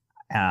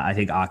 I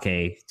think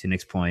Ake, to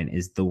Nick's point,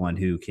 is the one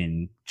who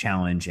can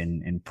challenge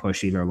and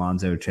push either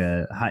Alonso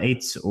to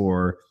heights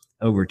or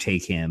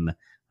overtake him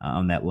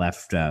on that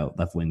left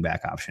wing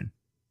back option.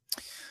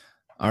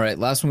 All right,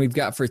 last one we've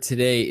got for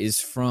today is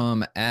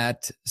from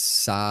at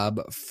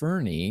Saab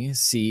Fernie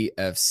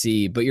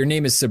CFC, but your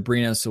name is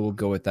Sabrina, so we'll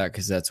go with that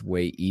because that's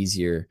way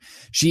easier.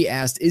 She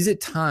asked, is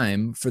it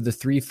time for the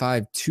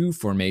 3-5-2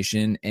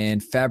 formation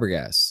and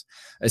Fabregas,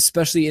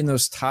 especially in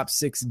those top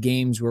 6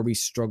 games where we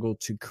struggle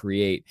to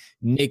create?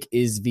 Nick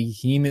is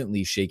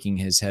vehemently shaking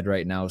his head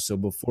right now, so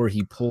before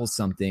he pulls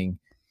something,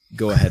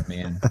 go ahead,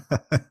 man.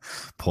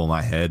 Pull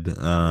my head.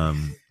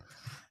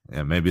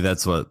 Yeah, maybe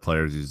that's what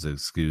players use as an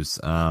excuse.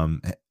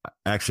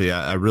 Actually,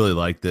 I really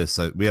like this.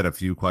 We had a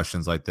few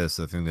questions like this.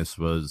 I think this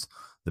was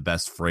the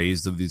best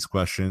phrased of these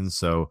questions.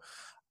 So,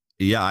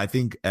 yeah, I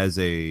think as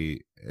a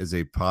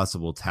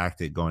possible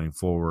tactic going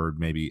forward,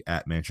 maybe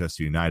at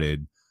Manchester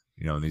United,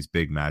 in these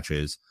big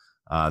matches,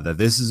 that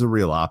this is a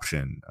real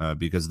option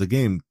because the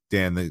game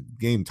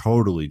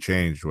totally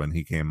changed when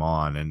he came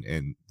on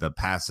and the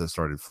passes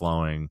started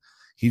flowing.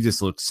 He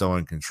just looks so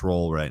in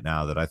control right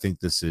now that I think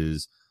this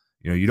is,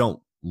 you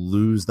don't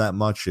lose that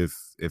much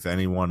if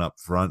anyone up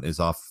front is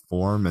off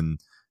form, and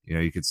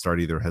you could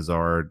start either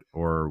Hazard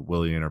or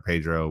Willian or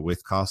Pedro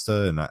with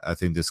Costa, and I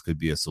think this could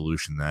be a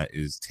solution that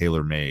is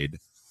tailor-made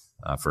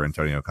for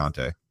Antonio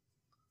Conte.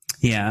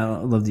 Yeah,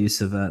 I love the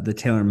use of the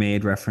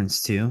tailor-made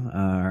reference to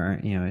our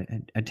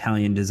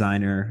Italian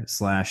designer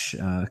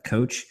 /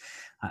 coach.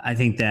 I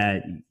think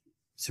that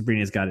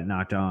Sabrina's got it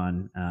knocked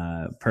on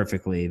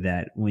perfectly,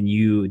 that when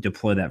you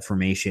deploy that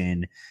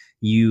formation,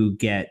 you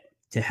get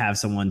to have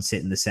someone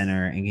sit in the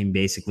center and can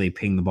basically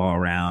ping the ball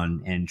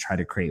around and try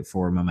to create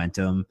forward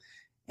momentum.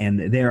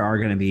 And there are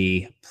going to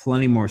be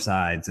plenty more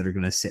sides that are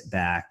going to sit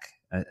back,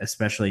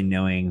 especially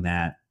knowing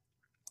that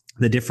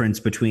the difference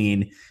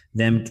between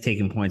them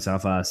taking points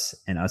off us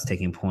and us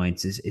taking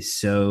points is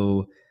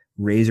so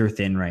razor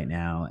thin right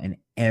now. And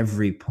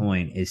every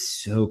point is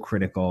so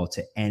critical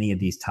to any of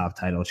these top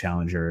title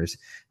challengers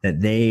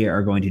that they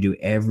are going to do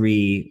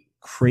every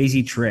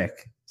crazy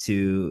trick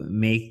to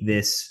make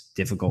this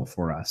difficult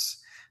for us.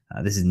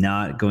 This is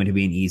not going to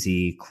be an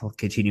easy,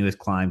 continuous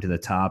climb to the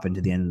top and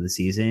to the end of the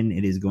season.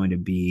 It is going to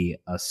be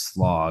a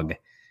slog.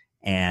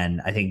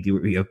 And I think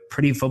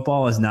pretty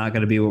football is not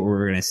going to be what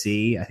we're going to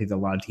see. I think a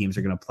lot of teams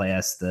are going to play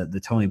us the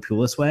Tony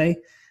Pulis way.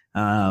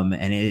 And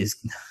it is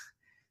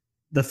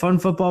the fun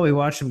football we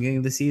watched from the beginning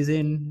of the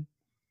season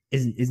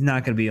is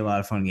not going to be a lot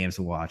of fun games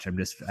to watch.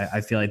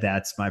 I feel like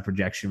that's my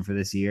projection for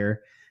this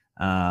year,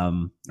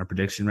 or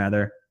prediction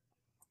rather.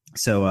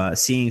 So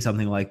seeing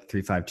something like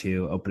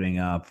 3-5-2 opening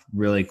up,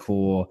 really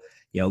cool,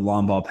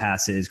 long ball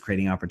passes,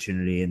 creating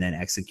opportunity, and then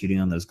executing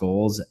on those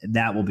goals,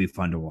 that will be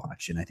fun to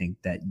watch. And I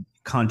think that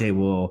Conte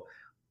will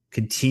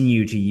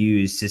continue to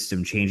use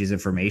system changes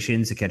and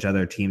formations to catch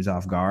other teams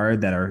off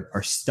guard that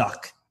are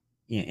stuck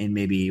in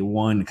maybe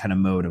one kind of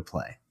mode of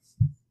play.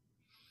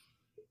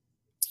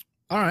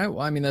 All right.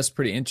 Well, I mean, that's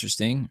pretty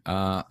interesting.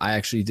 I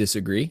actually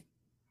disagree.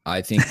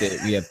 I think that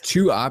we have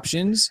 2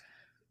 options.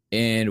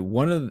 And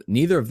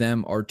neither of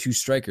them are 2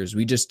 strikers.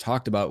 We just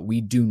talked about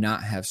we do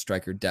not have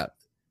striker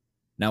depth.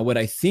 Now, what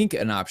I think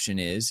an option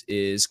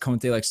is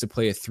Conte likes to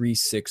play a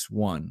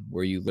 3-6-1,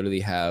 where you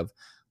literally have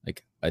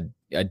like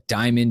a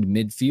diamond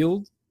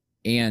midfield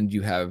and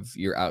you have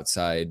your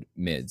outside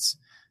mids.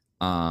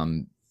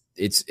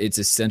 It's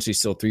essentially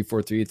still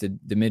 3-4-3 at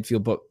the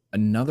midfield. But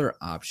another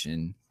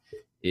option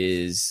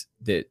is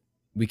that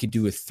we could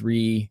do a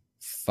 3-5-1-1.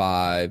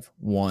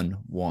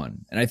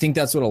 And I think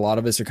that's what a lot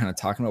of us are kind of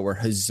talking about, where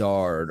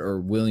Hazard or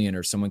Willian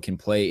or someone can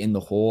play in the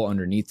hole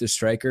underneath the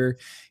striker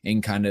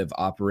and kind of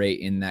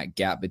operate in that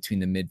gap between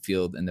the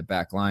midfield and the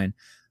back line.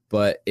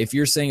 But if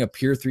you're saying a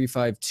pure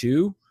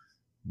 3-5-2,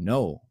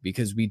 no,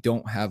 because we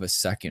don't have a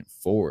second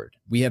forward.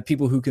 We have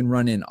people who can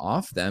run in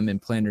off them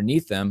and play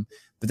underneath them,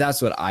 but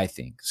that's what I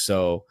think.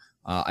 So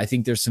I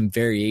think there's some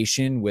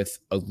variation with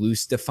a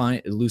loosely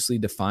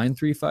defined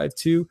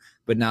 3-5-2,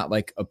 but not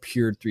like a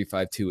pure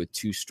 3-5-2 with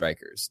 2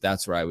 strikers.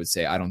 That's where I would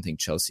say I don't think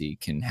Chelsea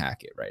can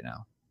hack it right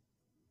now.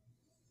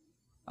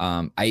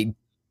 I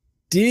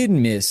did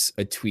miss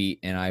a tweet,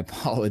 and I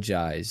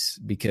apologize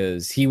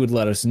because he would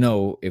let us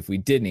know if we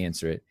didn't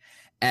answer it.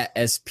 At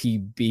SP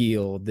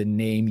Beal, the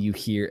name you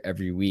hear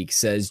every week,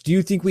 says, do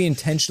you think we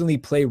intentionally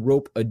play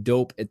rope a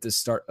dope at the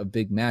start of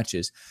big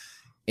matches?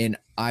 And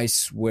I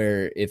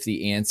swear if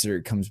the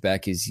answer comes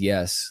back is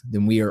yes,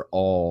 then we are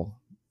all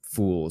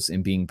fools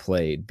in being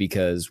played,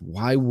 because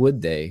why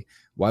would they?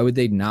 Why would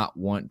they not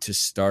want to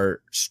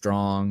start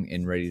strong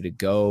and ready to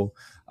go?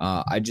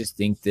 I just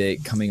think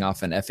that coming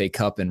off an FA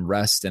Cup and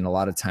rest and a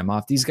lot of time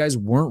off, these guys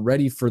weren't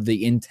ready for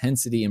the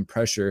intensity and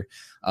pressure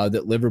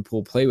that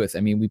Liverpool play with. I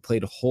mean, we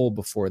played Hull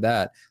before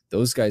that.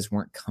 Those guys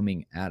weren't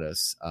coming at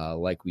us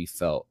like we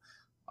felt.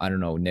 I don't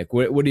know, Nick,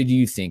 what did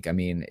you think? I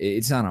mean,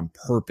 it's not on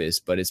purpose,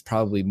 but it's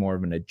probably more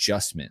of an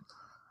adjustment.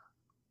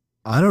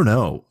 I don't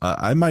know.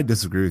 I might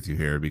disagree with you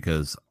here,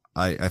 because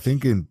I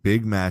think in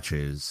big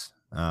matches,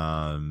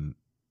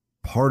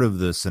 part of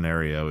the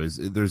scenario is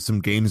there's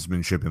some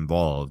gamesmanship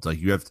involved. Like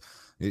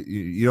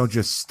you don't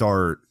just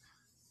start,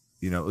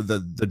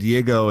 the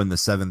Diego in the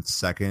 7th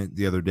second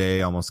the other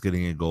day almost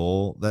getting a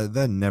goal,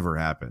 that never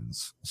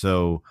happens.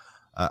 So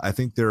I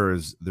think there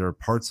are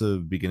parts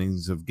of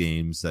beginnings of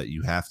games that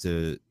you have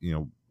to,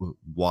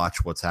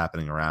 watch what's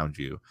happening around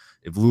you.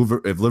 If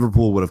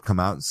Liverpool would have come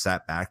out and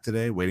sat back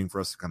today waiting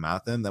for us to come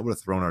out, then that would have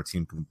thrown our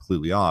team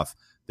completely off.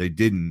 They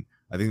didn't.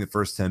 I think the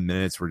first 10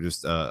 minutes were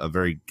just a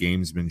very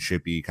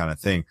gamesmanshipy kind of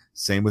thing.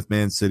 Same with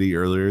Man City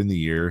earlier in the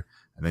year.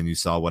 And then you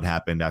saw what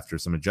happened after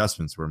some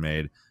adjustments were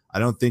made. I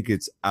don't think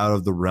it's out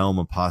of the realm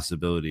of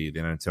possibility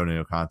that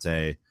Antonio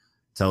Conte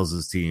tells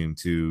his team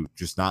to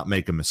just not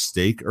make a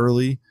mistake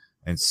early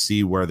and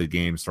see where the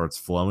game starts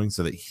flowing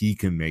so that he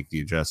can make the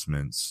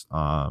adjustments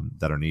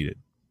that are needed.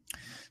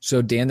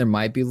 So, Dan, there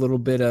might be a little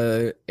bit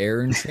of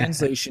error in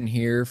translation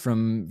here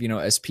from,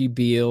 SP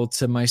Beal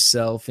to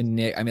myself and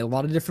Nick. I mean, a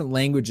lot of different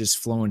languages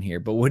flowing here,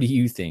 but what do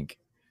you think?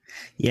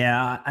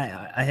 Yeah,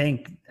 I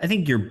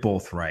think you're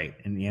both right,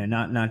 and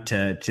not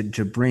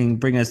to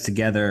bring us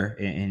together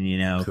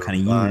in kind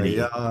of unity.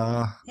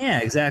 Yeah,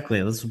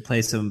 exactly. Let's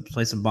play some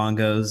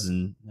bongos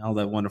and all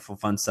that wonderful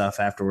fun stuff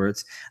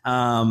afterwards.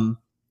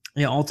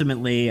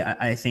 Ultimately,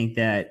 I think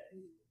that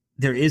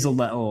there is a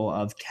level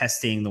of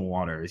testing the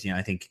waters.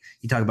 I think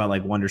you talk about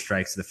like wonder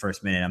strikes to the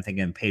first minute. I'm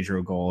thinking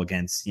Pedro goal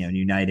against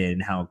United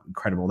and how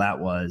incredible that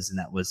was, and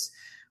that was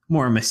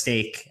more a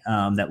mistake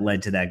that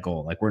led to that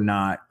goal. Like, we're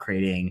not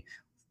creating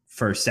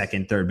first,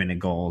 second, third minute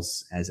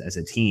goals as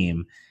a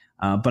team.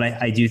 But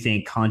I do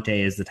think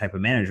Conte is the type of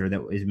manager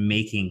that is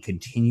making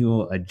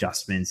continual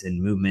adjustments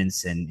and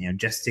movements and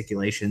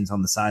gesticulations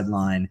on the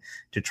sideline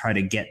to try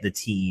to get the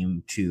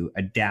team to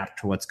adapt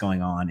to what's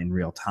going on in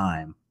real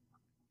time.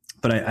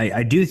 But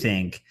I do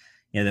think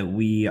that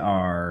we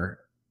are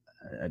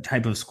a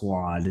type of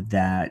squad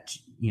that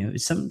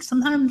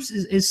sometimes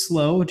is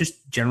slow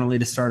just generally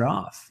to start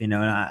off. And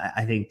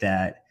I think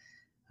that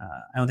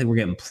I don't think we're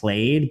getting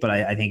played, but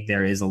I think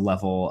there is a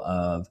level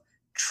of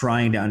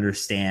trying to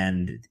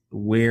understand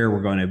where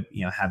we're going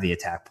to have the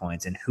attack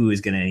points and who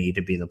is going to need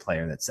to be the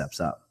player that steps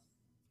up.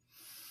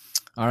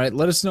 All right,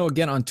 let us know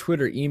again on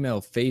Twitter,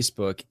 email,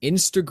 Facebook,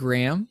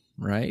 Instagram.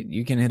 Right,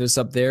 you can hit us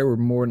up there. We're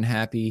more than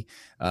happy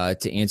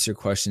to answer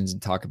questions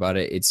and talk about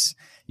it.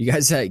 You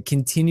guys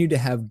continue to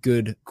have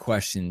good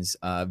questions,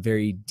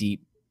 very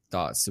deep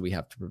thoughts that we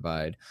have to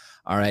provide.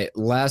 All right,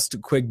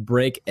 last quick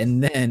break,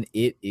 and then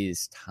it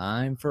is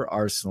time for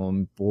Arsenal.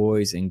 And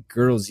boys and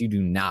girls, you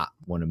do not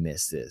want to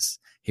miss this.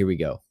 Here we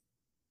go.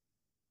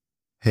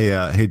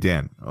 Hey,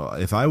 Dan.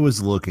 If I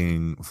was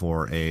looking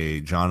for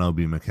a John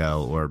Obi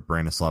Mikel or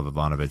Branislav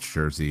Ivanovic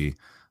jersey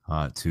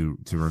to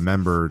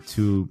remember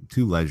two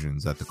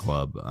legends at the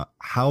club,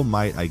 how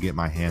might I get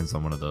my hands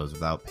on one of those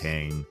without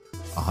paying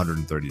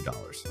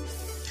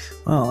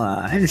 $130? Well,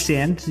 I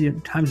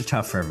understand times are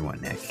tough for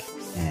everyone, Nick,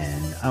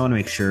 and I want to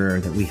make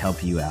sure that we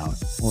help you out,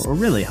 or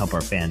really help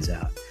our fans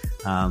out,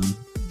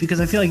 because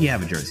I feel like you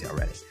have a jersey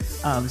already.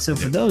 So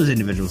for those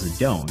individuals who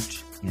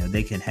don't,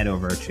 they can head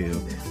over to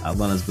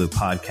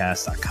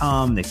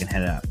londonsbluepodcast.com. They can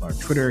head up our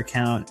Twitter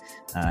account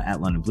at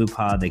London Blue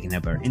Pod. They can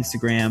head up our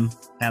Instagram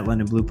at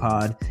London Blue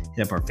Pod.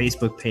 Hit up our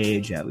Facebook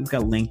page. We've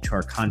got a link to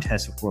our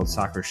contest with World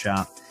Soccer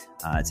Shop.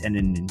 It's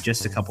ending in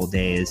just a couple of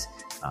days.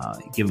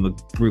 Give them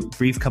a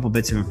brief couple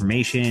bits of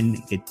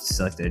information. Get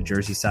selected a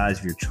jersey size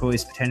of your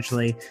choice,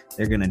 potentially.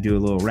 They're going to do a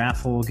little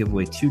raffle, give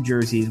away 2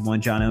 jerseys, one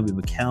John Obi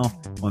Mikel,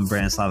 one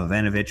Branislav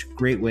Ivanovic.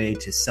 Great way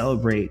to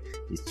celebrate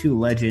these 2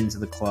 legends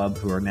of the club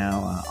who are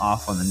now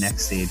off on the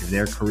next stage of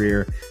their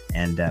career.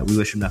 And we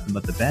wish them nothing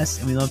but the best.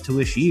 And we love to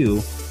wish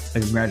you a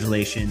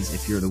congratulations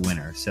if you're the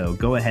winner. So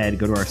go ahead,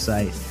 go to our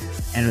site,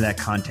 enter that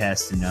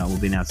contest, and we'll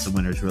be announcing the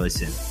winners really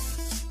soon.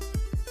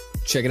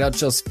 Check it out,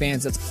 Chelsea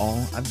fans. That's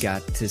all I've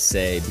got to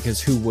say, because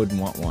who wouldn't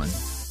want one?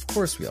 Of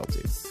course we all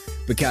do.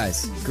 But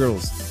guys,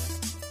 girls,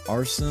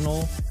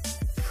 Arsenal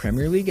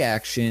Premier League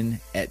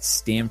action at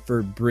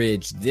Stamford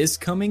Bridge this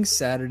coming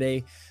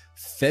Saturday,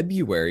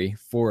 February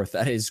 4th.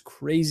 That is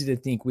crazy to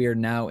think we are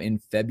now in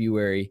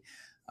February,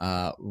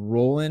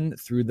 rolling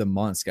through the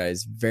months,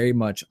 guys, very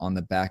much on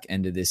the back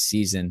end of this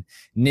season.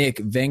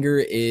 Nick, Wenger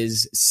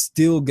is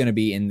still going to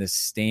be in the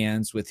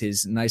stands with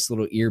his nice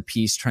little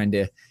earpiece trying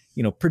to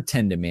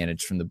pretend to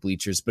manage from the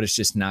bleachers, but it's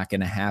just not going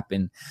to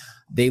happen.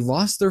 They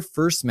lost their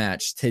first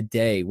match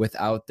today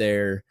without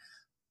their,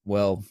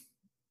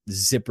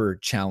 zipper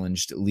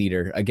challenged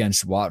leader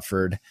against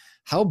Watford.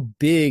 How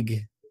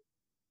big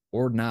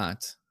or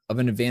not of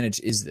an advantage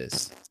is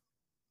this?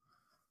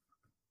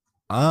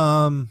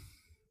 Well,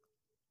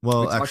 we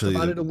talked actually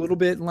about it a little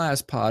bit in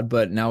last pod,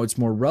 but now it's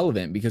more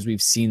relevant because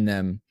we've seen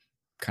them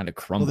kind of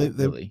crumble.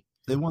 Really.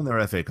 They won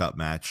their FA Cup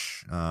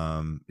match.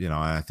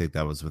 I think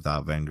that was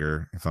without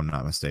Wenger, if I'm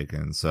not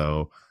mistaken.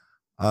 So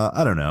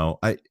I don't know.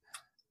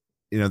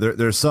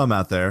 There's some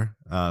out there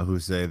who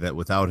say that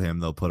without him,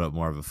 they'll put up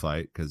more of a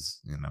fight because,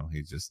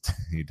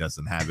 he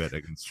doesn't have it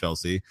against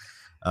Chelsea.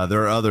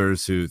 There are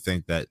others who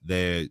think that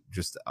they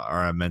just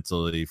are a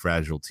mentally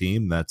fragile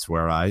team. That's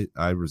where I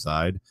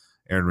reside.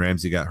 Aaron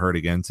Ramsey got hurt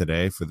again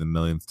today for the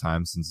millionth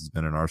time since he's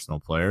been an Arsenal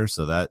player,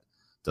 so that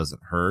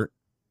doesn't hurt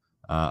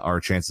our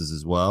chances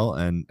as well.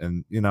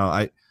 And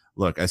I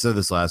said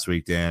this last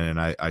week, Dan,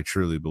 and I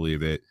truly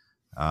believe it.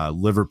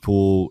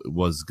 Liverpool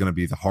was going to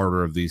be the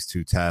harder of these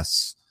two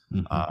tests.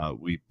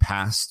 We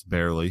passed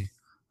barely,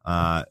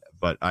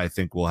 but I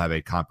think we'll have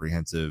a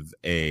comprehensive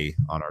A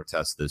on our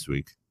test this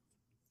week.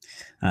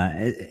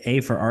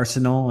 A for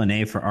Arsenal, an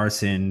A for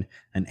Arson,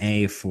 an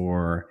A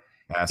for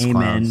Ass Amen.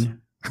 clowns.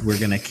 We're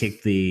going to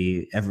kick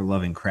the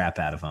ever-loving crap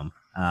out of them.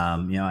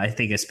 I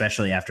think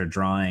especially after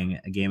drawing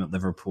a game at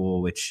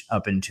Liverpool, which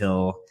up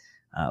until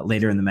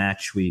later in the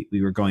match we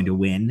were going to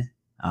win.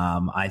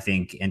 I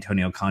think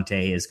Antonio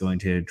Conte is going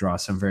to draw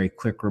some very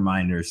quick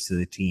reminders to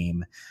the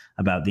team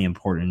about the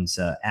importance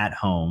at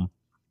home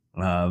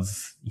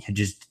of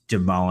just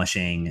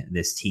demolishing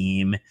this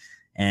team.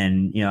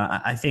 And,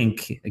 I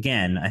think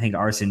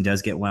Arsene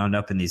does get wound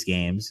up in these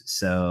games.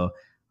 So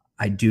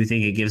I do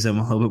think it gives him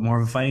a little bit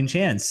more of a fighting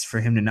chance for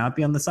him to not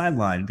be on the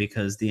sideline,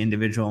 because the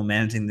individual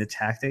managing the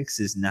tactics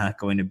is not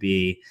going to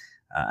be,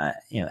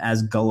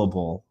 as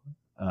gullible,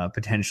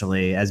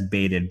 potentially as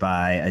baited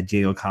by a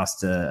Diego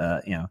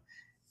Costa,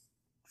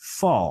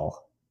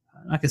 fall.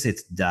 I'm not going to say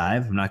it's a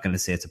dive. I'm not going to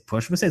say it's a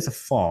push. I'm going to say it's a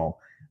fall,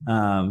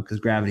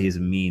 because gravity is a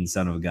mean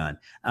son of a gun.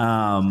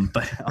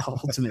 But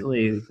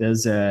ultimately,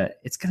 it's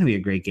going to be a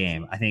great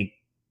game. I think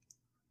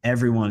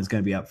everyone is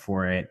going to be up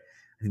for it.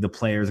 I think the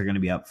players are going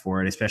to be up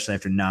for it, especially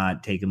after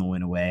not taking the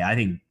win away. I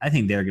think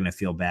they're going to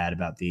feel bad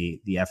about the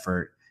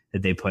effort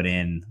that they put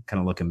in, kind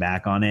of looking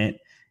back on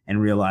it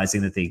and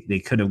realizing that they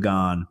could have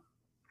gone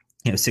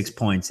 6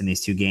 points in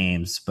these two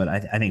games, but I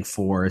think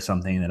 4 is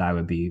something that I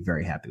would be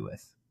very happy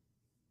with.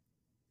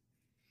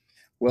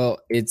 Well,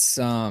 it's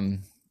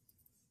always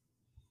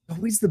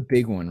the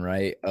big one,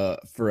 right?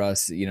 For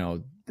us,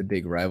 the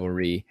big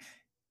rivalry.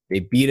 They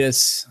beat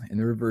us in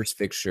the reverse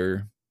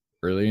fixture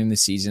earlier in the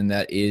season.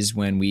 That is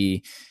when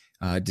we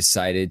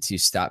decided to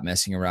stop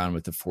messing around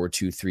with the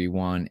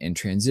 4-2-3-1 and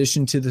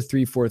transition to the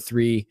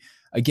 3-4-3.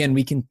 Again,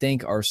 we can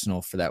thank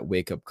Arsenal for that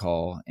wake-up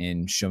call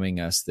and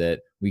showing us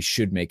that we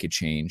should make a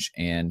change.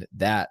 And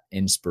that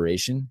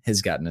inspiration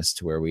has gotten us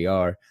to where we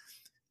are.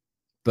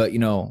 But,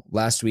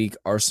 last week,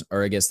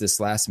 this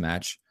last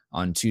match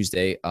on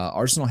Tuesday,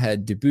 Arsenal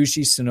had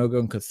Debuchy, Sonogo,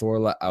 and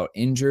Cazorla out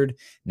injured.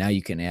 Now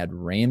you can add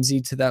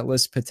Ramsey to that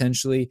list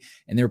potentially.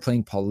 And they were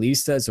playing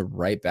Paulista as a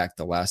right back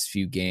the last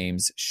few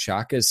games.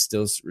 Xhaka is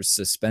still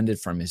suspended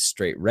from his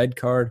straight red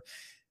card.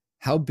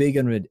 How big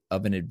of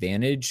an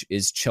advantage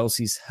is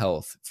Chelsea's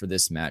health for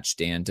this match,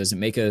 Dan? Does it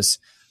make us,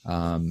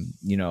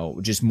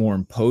 just more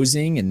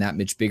imposing and that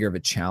much bigger of a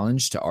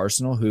challenge to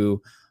Arsenal,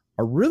 who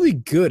are really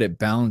good at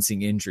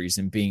balancing injuries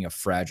and being a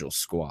fragile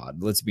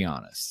squad? Let's be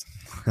honest.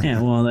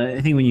 Yeah, well,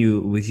 I think when you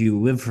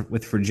live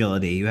with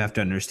fragility, you have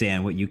to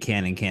understand what you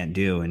can and can't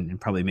do, and it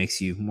probably makes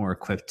you more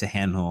equipped to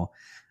handle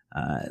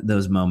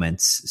those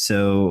moments.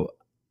 So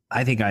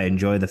I think I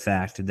enjoy the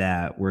fact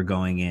that we're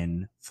going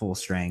in full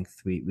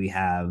strength. We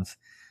have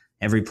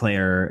every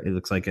player, it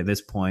looks like at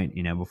this point,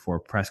 before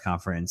press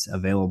conference,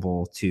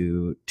 available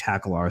to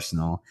tackle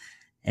Arsenal.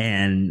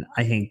 And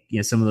I think,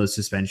 some of those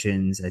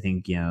suspensions, I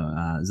think,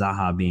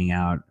 Zaha being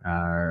out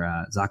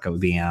or Zaka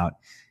being out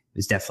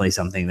is definitely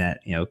something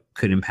that,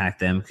 could impact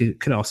them.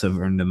 Could also have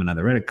earned them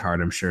another red card,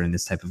 I'm sure, in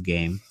this type of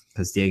game,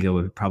 because Diego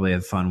would probably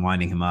have fun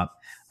winding him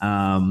up.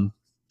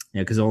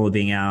 Cazorla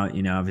being out,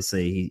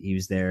 obviously he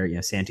was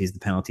there. Santi's the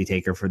penalty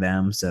taker for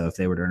them. So if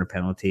they were to earn a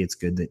penalty, it's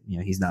good that,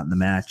 he's not in the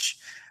match.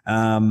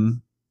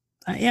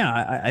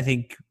 I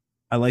think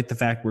I like the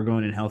fact we're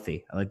going in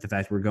healthy. I like the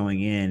fact we're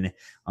going in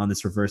on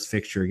this reverse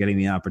fixture, getting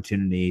the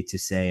opportunity to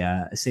say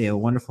a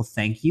wonderful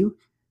thank you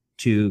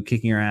to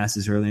kicking our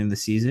asses early in the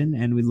season,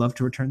 and we'd love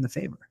to return the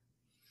favor.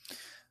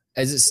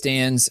 As it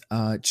stands,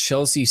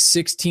 Chelsea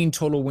 16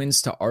 total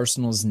wins to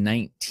Arsenal's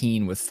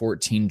 19, with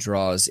 14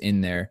 draws in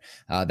there.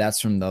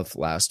 That's from the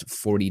last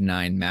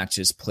 49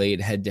 matches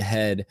played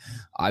head-to-head.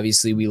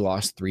 Obviously, we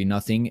lost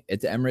 3-0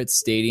 at the Emirates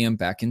Stadium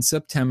back in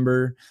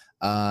September.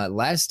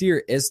 Last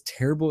year, as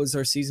terrible as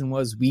our season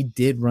was, we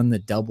did run the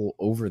double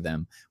over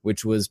them,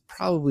 which was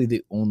probably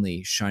the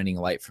only shining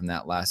light from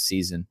that last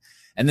season.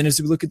 And then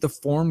as we look at the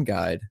form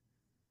guide,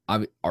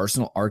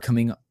 Arsenal are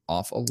coming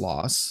off a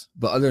loss,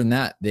 but other than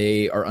that,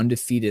 they are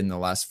undefeated in the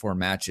last 4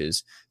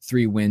 matches,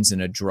 3 wins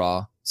and a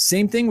draw.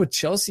 Same thing with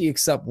Chelsea,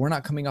 except we're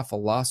not coming off a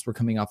loss. We're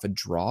coming off a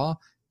draw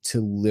to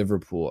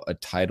Liverpool, a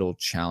title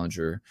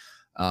challenger.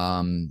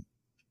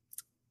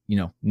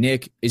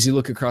 Nick, as you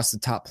look across the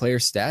top player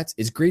stats,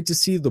 it's great to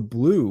see the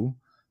blue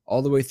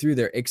all the way through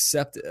there,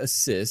 except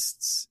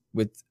assists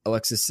with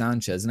Alexis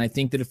Sanchez. And I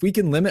think that if we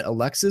can limit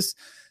Alexis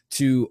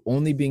to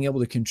only being able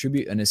to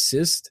contribute an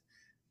assist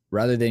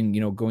rather than,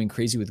 going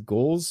crazy with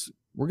goals,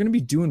 we're going to be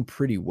doing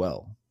pretty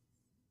well.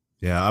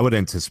 Yeah, I would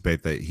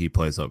anticipate that he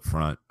plays up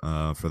front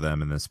for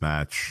them in this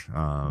match.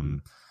 I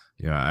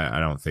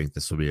don't think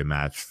this will be a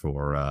match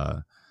for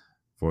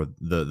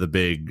the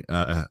big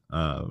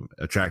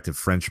attractive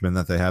Frenchman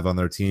that they have on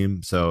their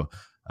team. So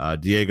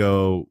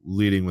Diego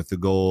leading with the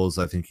goals.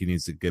 I think he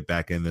needs to get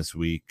back in this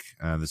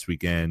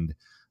weekend.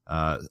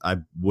 I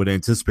would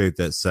anticipate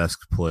that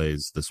Cesc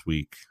plays this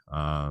week,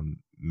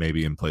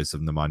 maybe in place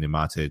of Nemanja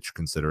Matic,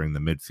 considering the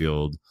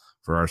midfield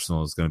for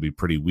Arsenal is going to be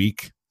pretty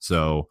weak.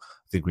 So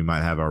I think we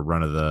might have our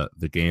run of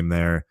the game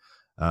there.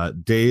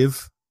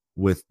 Dave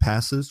with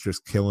passes,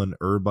 just killing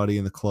everybody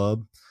in the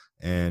club.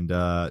 And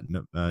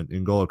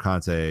N'Golo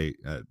Kante,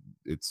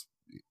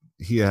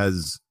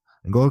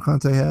 N'Golo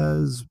Kante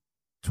has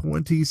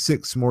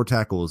 26 more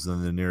tackles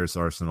than the nearest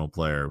Arsenal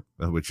player,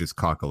 which is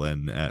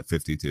Coquelin at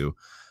 52.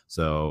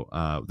 So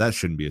that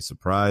shouldn't be a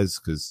surprise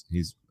because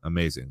he's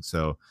amazing.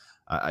 So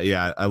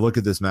I look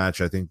at this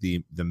match. I think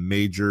the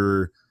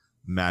major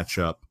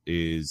matchup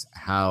is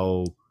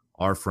how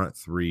our front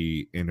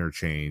three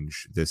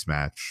interchange this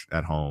match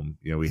at home.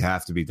 We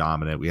have to be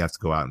dominant. We have to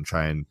go out and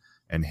try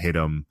and hit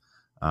them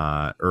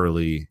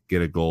early,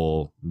 get a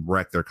goal,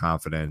 wreck their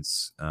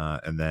confidence,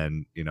 and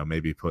then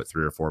maybe put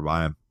 3 or 4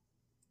 by them.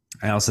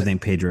 I also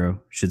think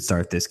Pedro should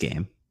start this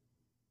game.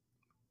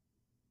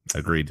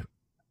 Agreed.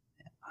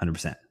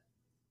 100%.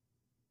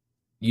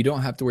 You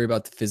don't have to worry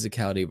about the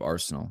physicality of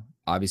Arsenal.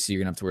 Obviously, you're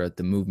going to have to worry about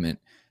the movement,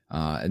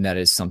 and that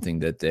is something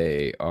that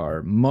they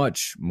are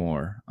much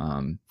more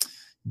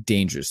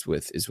dangerous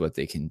with, is what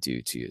they can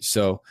do to you.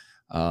 So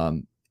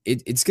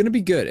it's going to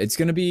be good. It's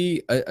going to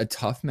be a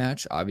tough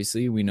match.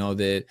 Obviously, we know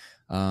that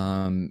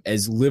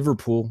as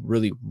Liverpool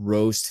really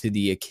rose to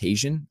the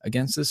occasion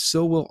against us,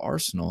 so will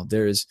Arsenal.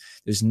 There's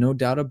no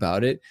doubt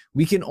about it.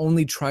 We can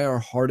only try our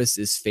hardest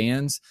as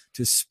fans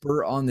to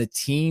spur on the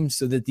team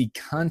so that the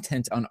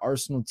content on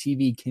Arsenal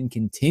TV can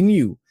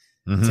continue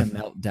to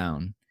melt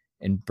down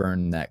and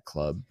burn that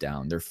club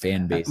down. Their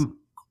fan base is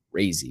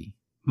crazy.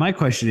 My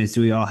question is,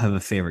 do we all have a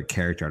favorite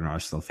character on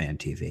Arsenal Fan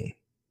TV?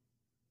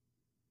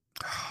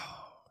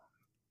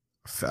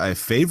 A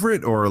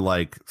favorite or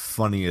like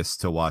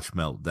funniest to watch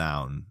melt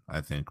down,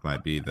 I think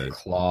might be the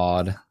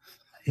Claude.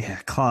 Yeah,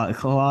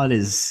 Claude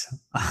is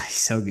he's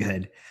so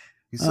good.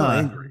 He's so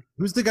angry.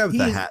 Who's the guy with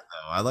the hat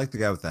though? I like the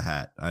guy with the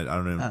hat. I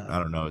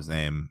don't know his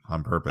name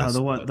on purpose.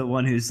 The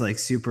one who's like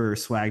super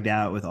swagged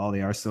out with all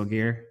the Arsenal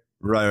gear.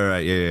 Right.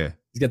 Yeah.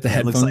 He's got the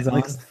headphones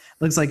on.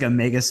 Looks like a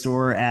mega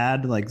store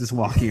ad, like just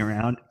walking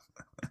around.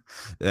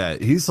 Yeah,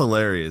 he's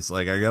hilarious.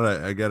 Like I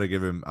gotta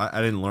give him.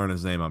 I didn't learn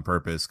his name on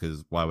purpose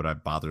because why would I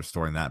bother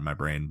storing that in my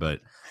brain?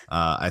 But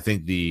I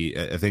think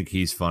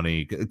he's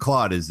funny.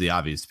 Claude is the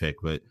obvious pick,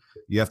 but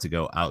you have to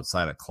go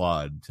outside of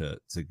Claude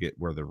to get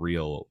where the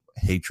real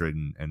hatred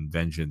and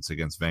vengeance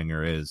against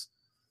Wenger is.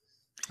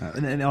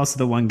 And also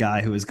the one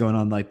guy who was going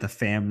on like the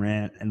fam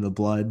rant and the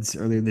Bloods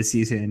earlier this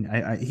season.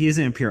 He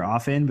doesn't appear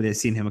often, but I've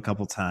seen him a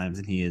couple times,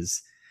 and he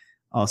is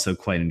also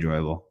quite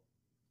enjoyable.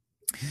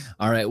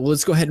 All right, well,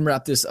 let's go ahead and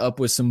wrap this up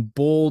with some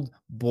bold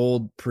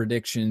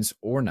predictions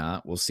or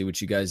not. We'll see what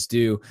you guys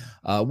do.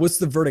 What's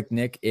the verdict,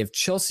 Nick? If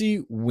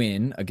Chelsea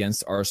win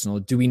against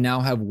Arsenal, do we now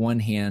have one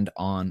hand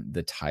on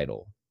the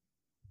title?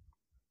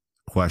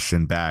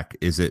 Question back.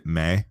 Is it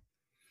May?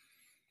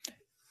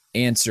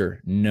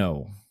 Answer,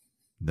 no.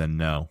 Then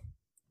no.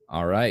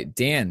 All right,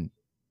 Dan,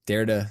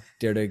 dare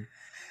to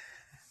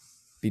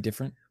be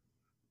different?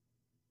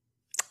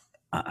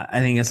 I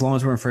think as long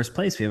as we're in first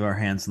place, we have our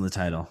hands on the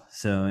title.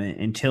 So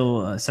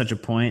until such a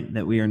point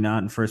that we are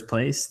not in first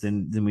place,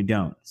 then we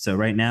don't. So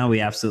right now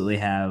we absolutely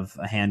have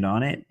a hand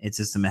on it. It's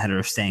just a matter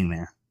of staying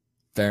there.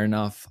 Fair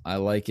enough. I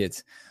like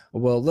it.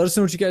 Well, let us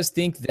know what you guys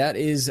think. That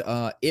is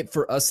it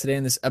for us today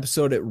in this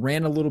episode. It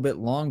ran a little bit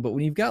long, but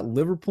when you've got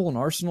Liverpool and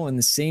Arsenal in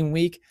the same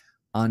week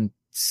on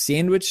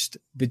sandwiched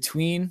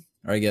between,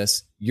 or I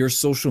guess your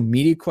social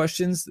media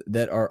questions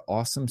that are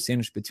awesome,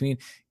 sandwiched between,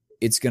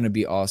 it's going to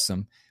be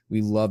awesome.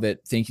 We love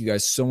it. Thank you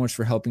guys so much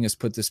for helping us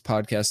put this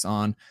podcast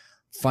on.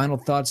 Final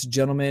thoughts,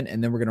 gentlemen,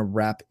 and then we're going to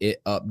wrap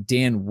it up.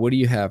 Dan, what do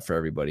you have for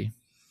everybody?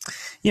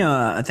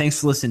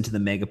 Thanks for listening to the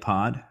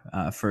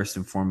Megapod, first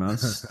and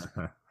foremost.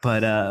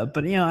 but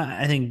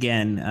I think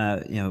again,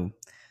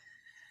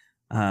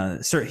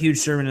 huge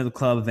servant of the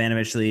club.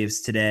 Ivanovic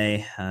leaves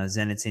today.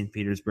 Zenit St.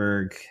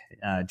 Petersburg.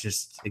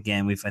 Just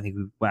again, I think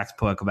we waxed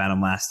poetic about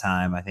him last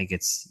time. I think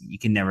you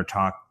can never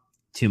talk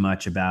too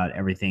much about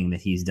everything that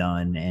he's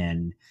done,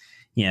 and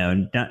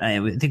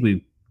I think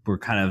we were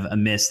kind of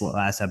amiss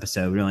last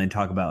episode. We really didn't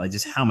talk about like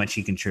just how much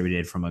he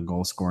contributed from a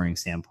goal scoring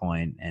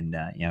standpoint. And,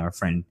 our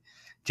friend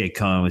Jake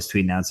Cohen was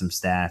tweeting out some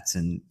stats,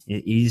 and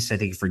you just, I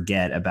think,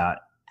 forget about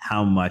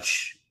how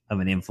much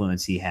of an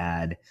influence he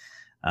had,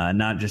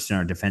 not just in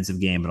our defensive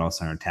game, but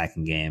also in our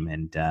attacking game.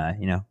 And,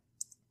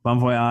 bon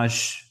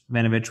voyage,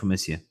 Ivanovic, we'll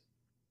miss you.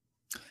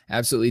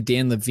 Absolutely.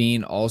 Dan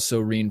Levine also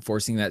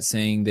reinforcing that,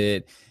 saying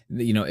that,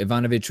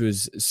 Ivanovic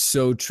was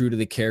so true to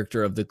the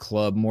character of the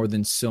club more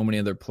than so many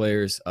other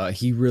players.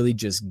 He really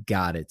just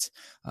got it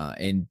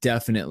and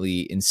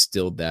definitely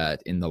instilled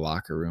that in the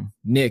locker room.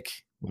 Nick,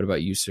 what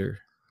about you, sir?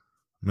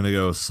 I'm going to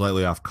go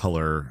slightly off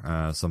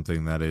color,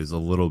 something that is a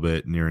little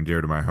bit near and dear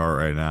to my heart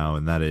right now,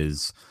 and that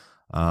is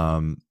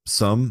some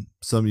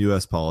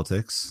U.S.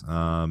 politics.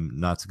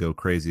 Not to go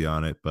crazy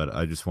on it, but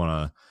I just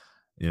want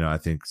to I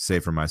think say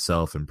for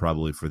myself and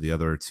probably for the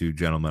other two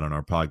gentlemen on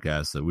our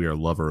podcast that we are a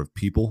lover of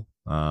people.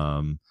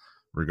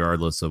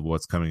 Regardless of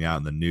what's coming out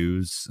in the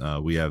news,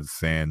 we have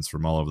fans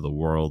from all over the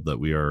world that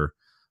we are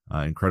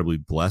incredibly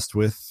blessed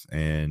with,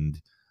 and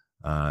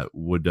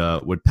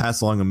would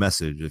pass along a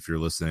message if you're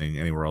listening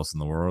anywhere else in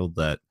the world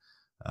that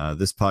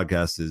this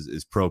podcast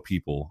is pro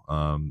people.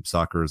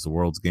 Soccer is the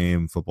world's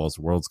game. Football is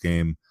the world's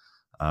game.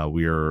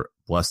 We are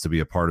blessed to be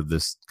a part of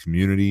this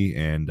community,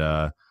 and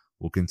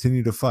we'll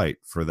continue to fight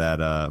for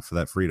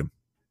that freedom.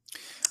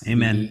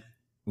 Amen.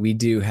 We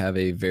do have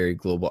a very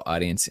global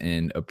audience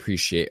and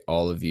appreciate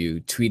all of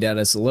you. Tweet at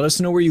us. Let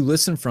us know where you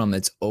listen from.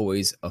 It's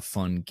always a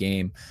fun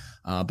game.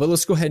 But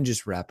let's go ahead and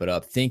just wrap it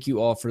up. Thank you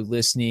all for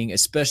listening,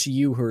 especially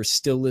you who are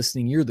still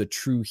listening. You're the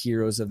true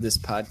heroes of this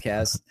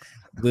podcast,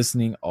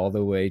 listening all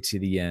the way to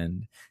the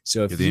end.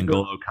 So if the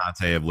N'Golo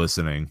Kante of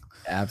listening.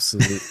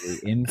 Absolutely.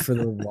 In for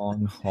the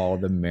long haul,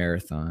 the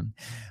marathon.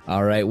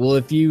 All right. Well,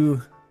 if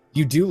you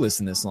do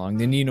listen this long,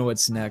 then you know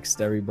what's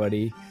next,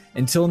 everybody.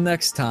 Until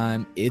next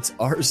time, it's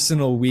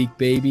Arsenal week,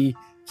 baby.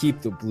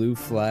 Keep the blue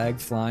flag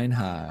flying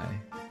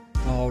high.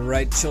 All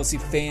right, Chelsea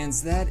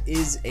fans, that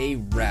is a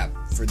wrap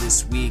for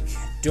this week.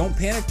 Don't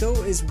panic,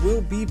 though, as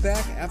we'll be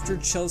back after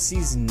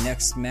Chelsea's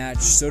next match.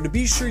 So to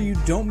be sure you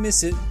don't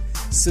miss it,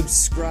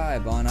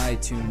 subscribe on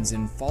iTunes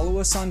and follow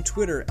us on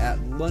Twitter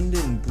at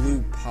London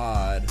Blue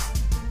Pod.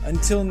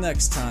 Until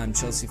next time,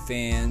 Chelsea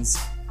fans,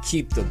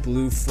 keep the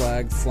blue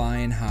flag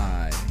flying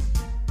high.